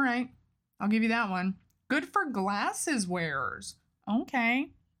 Mike. All right, I'll give you that one. Good for glasses wearers.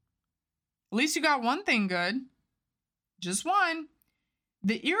 Okay. At least you got one thing good. Just one.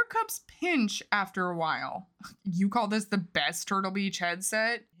 The ear cups pinch after a while. You call this the best Turtle Beach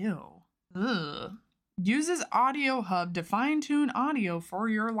headset? Ew. Ugh. Uses Audio Hub to fine-tune audio for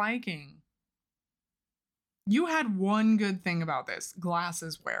your liking. You had one good thing about this,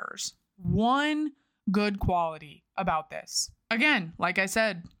 glasses wearers. One good quality about this. Again, like I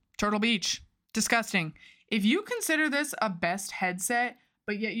said, Turtle Beach, disgusting. If you consider this a best headset,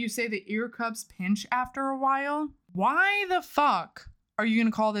 but yet you say the ear cups pinch after a while, why the fuck are you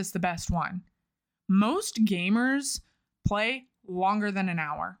gonna call this the best one? Most gamers play longer than an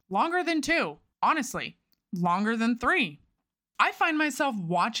hour, longer than 2, honestly, longer than 3. I find myself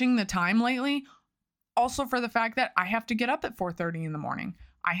watching the time lately also for the fact that I have to get up at 4:30 in the morning.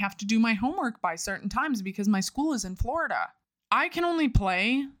 I have to do my homework by certain times because my school is in Florida. I can only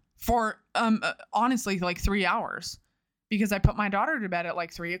play for, honestly, like 3 hours because I put my daughter to bed at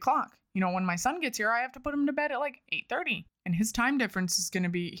like 3 o'clock. You know, when my son gets here, I have to put him to bed at like 8:30, and his time difference is going to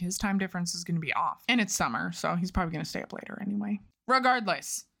be off. And it's summer, so he's probably going to stay up later anyway.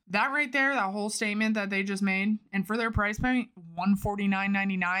 Regardless, that right there, that whole statement that they just made, and for their price point,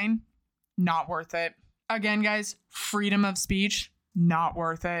 $149.99, not worth it. Again, guys, freedom of speech, not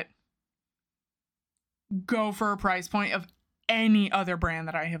worth it. Go for a price point of any other brand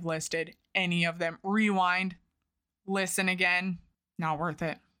that I have listed, any of them. Rewind, listen again, not worth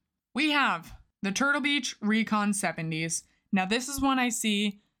it. We have the Turtle Beach Recon 70s. Now, this is one I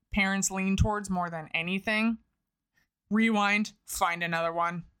see parents lean towards more than anything. Rewind, find another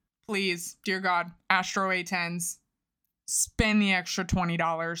one. Please, dear God, Astro A10s, spend the extra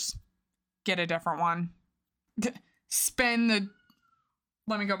 $20. Get a different one.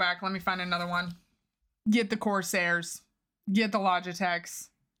 Let me go back. Let me find another one. Get the Corsairs. Get the Logitechs.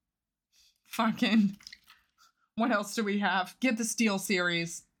 Fucking. What else do we have? Get the Steel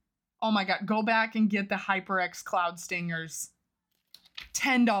Series. Oh my God. Go back and get the HyperX Cloud Stingers.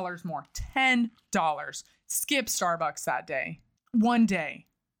 $10 more. $10. Skip Starbucks that day. One day.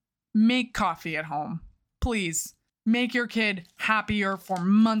 Make coffee at home. Please. Make your kid happier for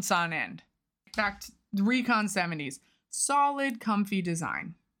months on end. Back to the Recon 70s. Solid, comfy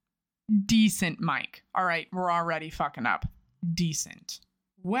design. Decent mic. All right, we're already fucking up. Decent.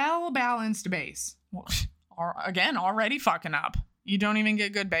 Well-balanced bass. Well, again, already fucking up. You don't even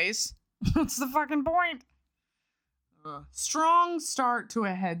get good bass? What's the fucking point? Strong start to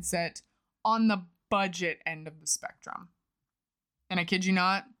a headset on the budget end of the spectrum. And I kid you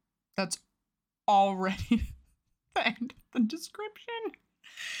not, that's already the end of the description.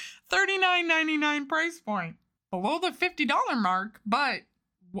 $39.99 price point. Below the $50 mark, but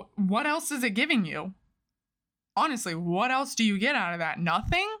what else is it giving you? Honestly, what else do you get out of that?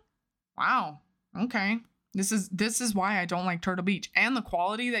 Nothing? Wow. Okay. This is why I don't like Turtle Beach. And the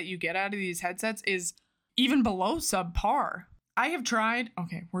quality that you get out of these headsets is even below subpar. I have tried.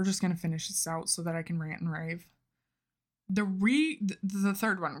 Okay, we're just going to finish this out so that I can rant and rave. The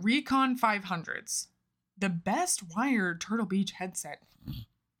third one, Recon 500s. The best wired Turtle Beach headset.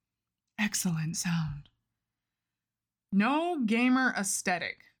 Excellent sound. No gamer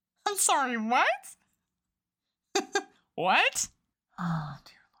aesthetic. I'm sorry, what? What? Oh,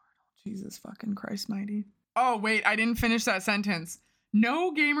 dear Lord. Oh, Jesus fucking Christ mighty. Oh, wait, I didn't finish that sentence.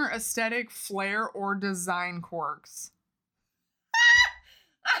 No gamer aesthetic, flair, or design quirks.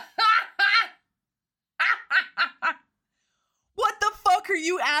 What the fuck are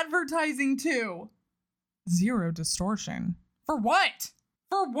you advertising to? Zero distortion. For what?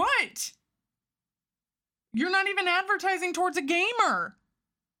 For what? You're not even advertising towards a gamer.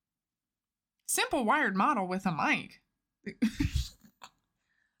 Simple wired model with a mic.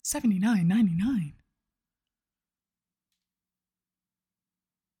 $79.99.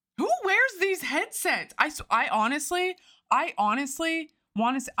 Who wears these headsets? I honestly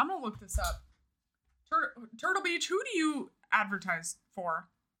want to say, I'm gonna look this up. Turtle Beach, who do you advertise for?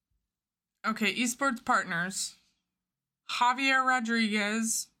 Okay, esports partners. Javier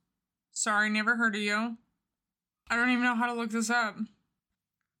Rodriguez. Sorry, never heard of you. I don't even know how to look this up.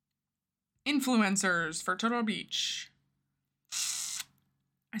 Influencers for Turtle Beach.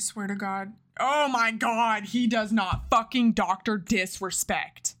 I swear to God. Oh my God, he does not fucking Dr.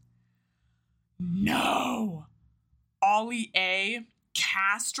 Disrespect. No. Ollie A.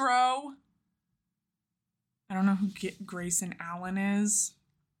 Castro. I don't know who Grayson Allen is.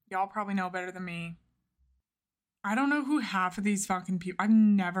 Y'all probably know better than me. I don't know who half of these fucking people. I've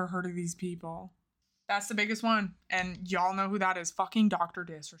never heard of these people. That's the biggest one. And y'all know who that is. Fucking Dr.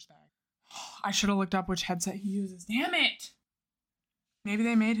 Disrespect. I should have looked up which headset he uses. Damn it! Maybe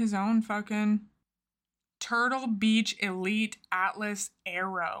they made his own fucking Turtle Beach Elite Atlas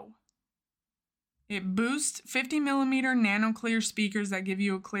Aero. It boosts 50mm nano clear speakers that give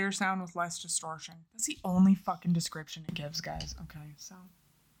you a clear sound with less distortion. That's the only fucking description it gives, guys. Okay, so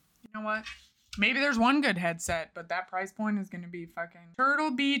you know what? Maybe there's one good headset, but that price point is going to be fucking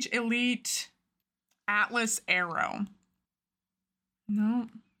Turtle Beach Elite Atlas Aero. No,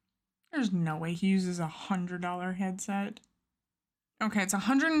 there's no way he uses a $100 headset. Okay, it's a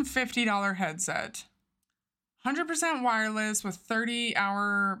 $150 headset. 100% wireless with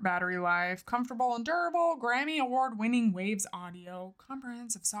 30-hour battery life, comfortable and durable, Grammy Award-winning Waves audio,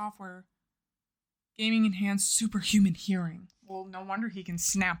 comprehensive software, gaming enhanced superhuman hearing. Well, no wonder he can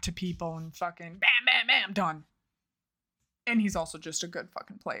snap to people and fucking bam, bam, bam, done. And he's also just a good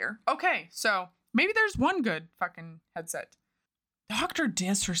fucking player. Okay, so maybe there's one good fucking headset. Dr.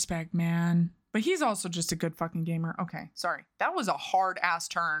 Disrespect, man. But he's also just a good fucking gamer. Okay, sorry. That was a hard-ass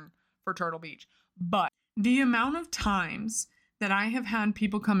turn for Turtle Beach. But the amount of times that I have had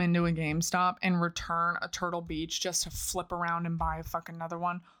people come into a GameStop and return a Turtle Beach just to flip around and buy a fucking another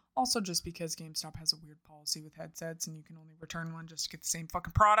one. Also just because GameStop has a weird policy with headsets and you can only return one just to get the same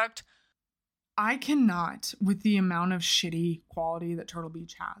fucking product. I cannot with the amount of shitty quality that Turtle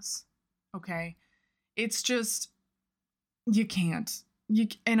Beach has. Okay? It's just, you can't.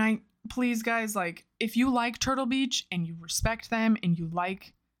 Please guys, like, if you like Turtle Beach and you respect them and you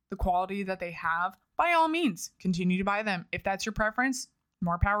like the quality that they have, by all means, continue to buy them. If that's your preference,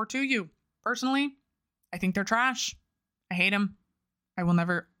 more power to you. Personally, I think they're trash. I hate them. I will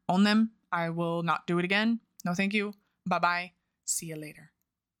never own them. I will not do it again. No, thank you. Bye-bye. See you later.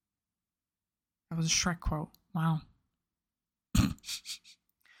 That was a Shrek quote. Wow.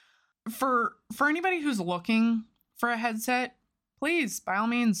 For anybody who's looking for a headset, please, by all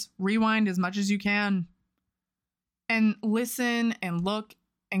means, rewind as much as you can and listen and look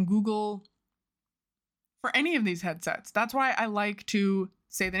and Google for any of these headsets. That's why I like to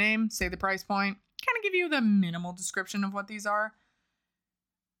say the name, say the price point, kind of give you the minimal description of what these are,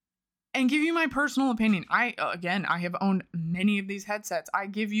 and give you my personal opinion. I have owned many of these headsets. I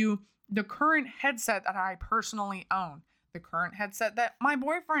give you the current headset that I personally own, the current headset that my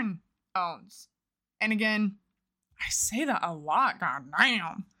boyfriend owns. And again, I say that a lot,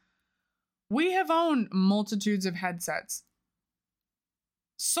 goddamn. We have owned multitudes of headsets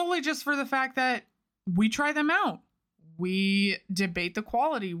solely just for the fact that we try them out. We debate the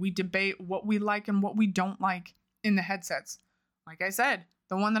quality. We debate what we like and what we don't like in the headsets. Like I said,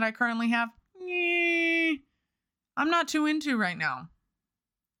 the one that I currently have, I'm not too into right now.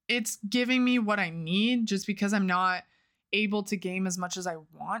 It's giving me what I need just because I'm not able to game as much as I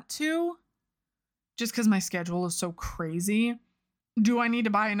want to. Just because my schedule is so crazy. Do I need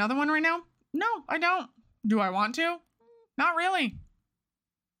to buy another one right now? No, I don't. Do I want to? Not really.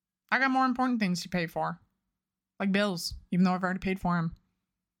 I got more important things to pay for. Like bills, even though I've already paid for them.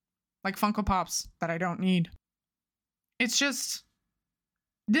 Like Funko Pops that I don't need. It's just,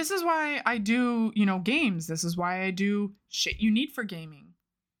 this is why I do, games. This is why I do shit you need for gaming.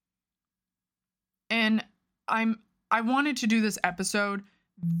 And I wanted to do this episode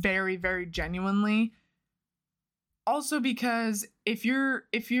very, very genuinely. Also because if you're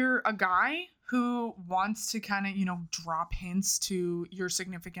a guy who wants to kind of, drop hints to your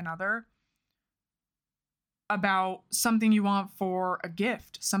significant other about something you want for a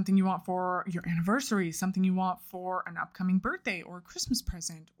gift, something you want for your anniversary, something you want for an upcoming birthday or a Christmas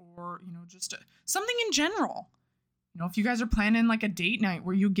present, or, just something in general. If you guys are planning like a date night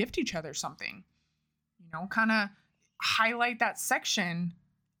where you gift each other something, kind of highlight that section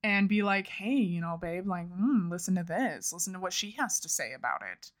and be like, hey, babe, like, listen to this. Listen to what she has to say about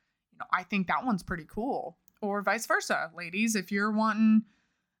it. I think that one's pretty cool. Or vice versa. Ladies, if you're wanting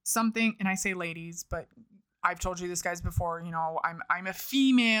something, and I say ladies, but I've told you this, guys, before, I'm a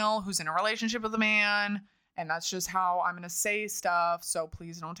female who's in a relationship with a man, and that's just how I'm going to say stuff. So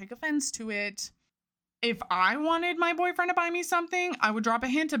please don't take offense to it. If I wanted my boyfriend to buy me something, I would drop a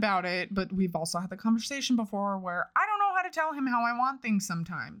hint about it. But we've also had the conversation before where I don't know how to tell him how I want things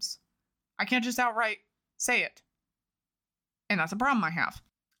sometimes. I can't just outright say it. And that's a problem I have.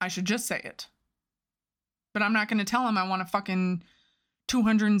 I should just say it. But I'm not going to tell him I want a fucking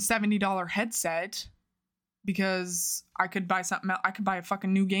 $270 headset because I could buy something else. I could buy a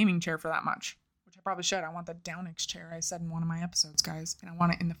fucking new gaming chair for that much, which I probably should. I want the Downix chair I said in one of my episodes, guys. And I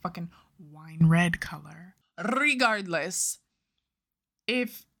want it in the fucking wine red color. Regardless,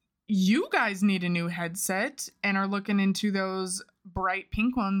 if you guys need a new headset and are looking into those bright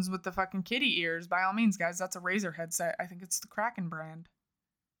pink ones with the fucking kitty ears, by all means, guys, that's a Razer headset. I think it's the Kraken brand.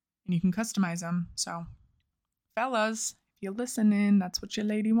 And you can customize them. So, fellas, if you're listening, that's what your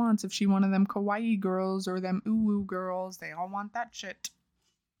lady wants. If she one of them kawaii girls or them ooh girls, they all want that shit.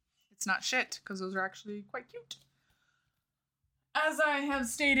 It's not shit, because those are actually quite cute. As I have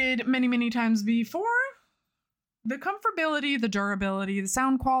stated many, many times before, the comfortability, the durability, the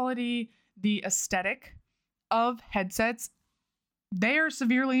sound quality, the aesthetic of headsets, they are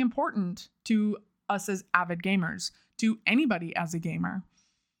severely important to us as avid gamers, to anybody as a gamer.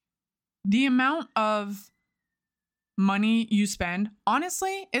 The amount of money you spend,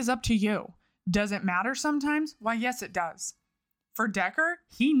 honestly, is up to you. Does it matter sometimes? Why, yes, it does. For Decker,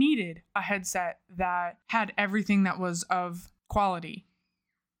 he needed a headset that had everything that was of quality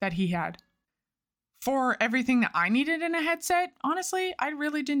that he had. For everything that I needed in a headset, honestly, I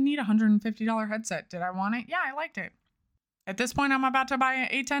really didn't need a $150 headset. Did I want it? Yeah, I liked it. At this point, I'm about to buy an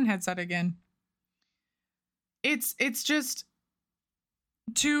A10 headset again. It's just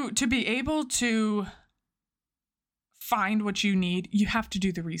to be able to find what you need, you have to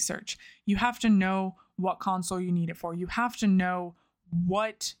do the research. You have to know what console you need it for. You have to know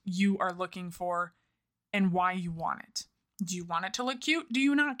what you are looking for and why you want it. Do you want it to look cute? Do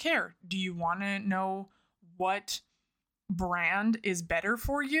you not care? Do you want to know what brand is better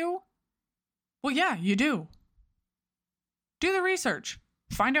for you? Well, yeah, you do. Do the research.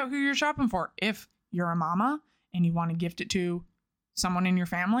 Find out who you're shopping for. If you're a mama and you want to gift it to someone in your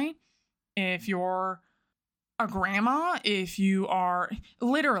family, if you're a grandma, if you are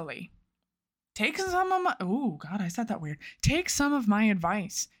literally take some of my, oh God, I said that weird. Take some of my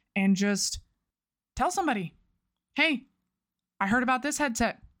advice and just tell somebody, hey, I heard about this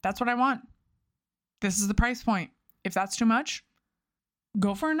headset. That's what I want. This is the price point. If that's too much,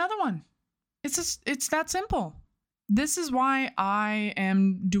 go for another one. It's that simple. This is why I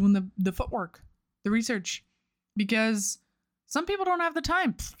am doing the footwork, the research, because some people don't have the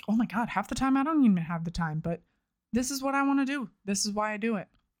time. Oh my God, half the time I don't even have the time, but this is what I want to do. This is why I do it.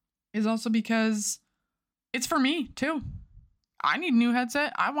 Is also because it's for me too. I need a new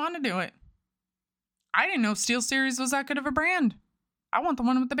headset. I want to do it. I didn't know SteelSeries was that good of a brand. I want the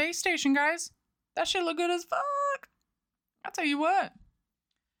one with the base station, guys. That shit look good as fuck. I'll tell you what.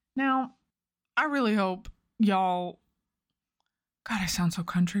 Now, I really hope y'all... God, I sound so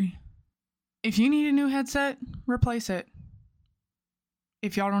country. If you need a new headset, replace it.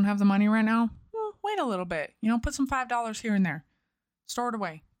 If y'all don't have the money right now, well, wait a little bit. You know, put some $5 here and there. Store it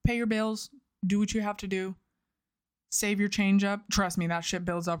away. Pay your bills. Do what you have to do. Save your change up. Trust me, that shit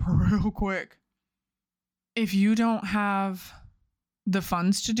builds up real quick. If you don't have the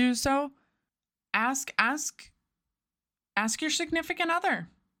funds to do so, ask your significant other.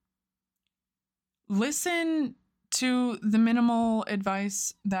 Listen to the minimal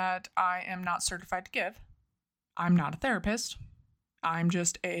advice that I am not certified to give. I'm not a therapist. I'm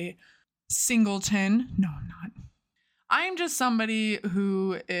just a singleton. No, I'm not. I am just somebody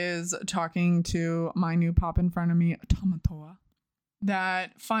who is talking to my new pop in front of me, Tamatoa,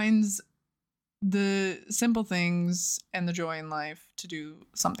 that finds the simple things and the joy in life to do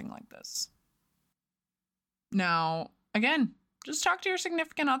something like this. Now, again, just talk to your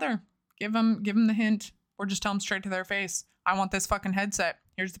significant other. Give them the hint, or just tell them straight to their face, I want this fucking headset.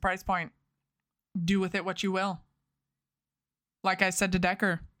 Here's the price point. Do with it what you will. Like I said to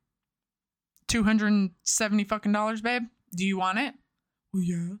Decker, $270 fucking dollars, babe. Do you want it? Well,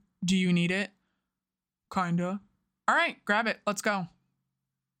 yeah. Do you need it? Kinda. All right, grab it. Let's go.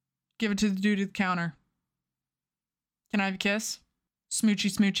 Give it to the dude at the counter. Can I have a kiss?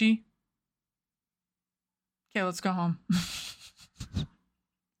 Smoochy, smoochy. Okay, let's go home.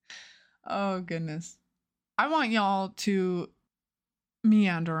 Oh, goodness. I want y'all to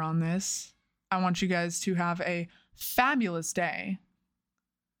meander on this. I want you guys to have a fabulous day.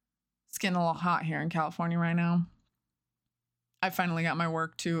 It's getting a little hot here in California right now. I finally got my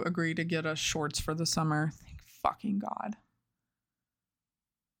work to agree to get us shorts for the summer. Thank fucking God.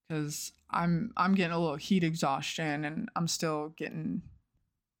 Because I'm getting a little heat exhaustion and I'm still getting,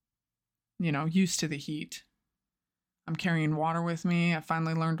 used to the heat. I'm carrying water with me. I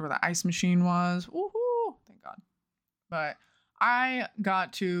finally learned where the ice machine was. Woohoo! Thank God. But I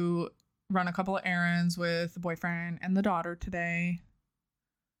got to run a couple of errands with the boyfriend and the daughter today.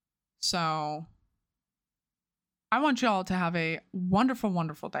 So I want y'all to have a wonderful,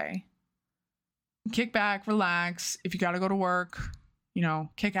 wonderful day. Kick back, relax. If you got to go to work,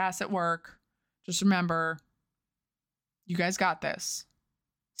 kick ass at work. Just remember, you guys got this.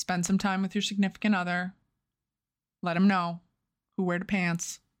 Spend some time with your significant other. Let them know who wear the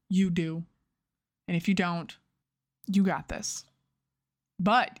pants. You do. And if you don't, you got this.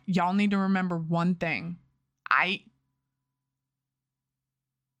 But y'all need to remember one thing.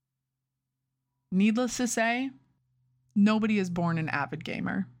 Needless to say, nobody is born an avid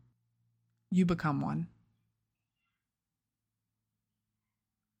gamer. You become one.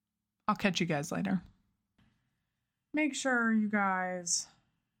 I'll catch you guys later. Make sure you guys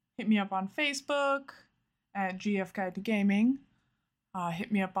hit me up on Facebook at GF Guide to Gaming.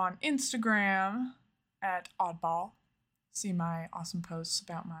 Hit me up on Instagram at Oddball. See my awesome posts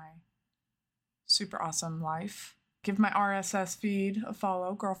about my super awesome life. Give my RSS feed a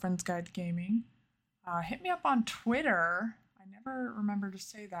follow, Girlfriend's Guide to Gaming. Hit me up on Twitter. I never remember to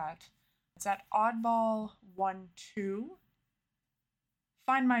say that. It's at Oddball12.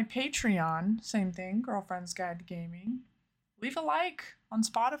 Find my Patreon, same thing, Girlfriend's Guide to Gaming. Leave a like on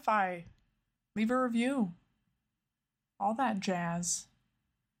Spotify. Leave a review. All that jazz.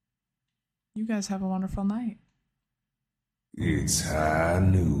 You guys have a wonderful night. It's high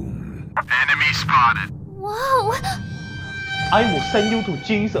noon. Enemy spotted. Whoa! I will send you to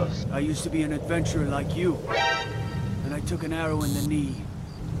Jesus. I used to be an adventurer like you, and I took an arrow in the knee.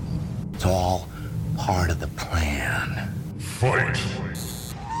 It's all part of the plan. Fight!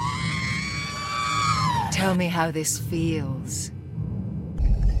 Tell me how this feels.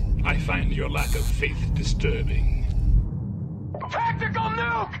 I find your lack of faith disturbing. Tactical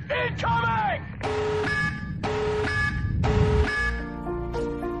nuke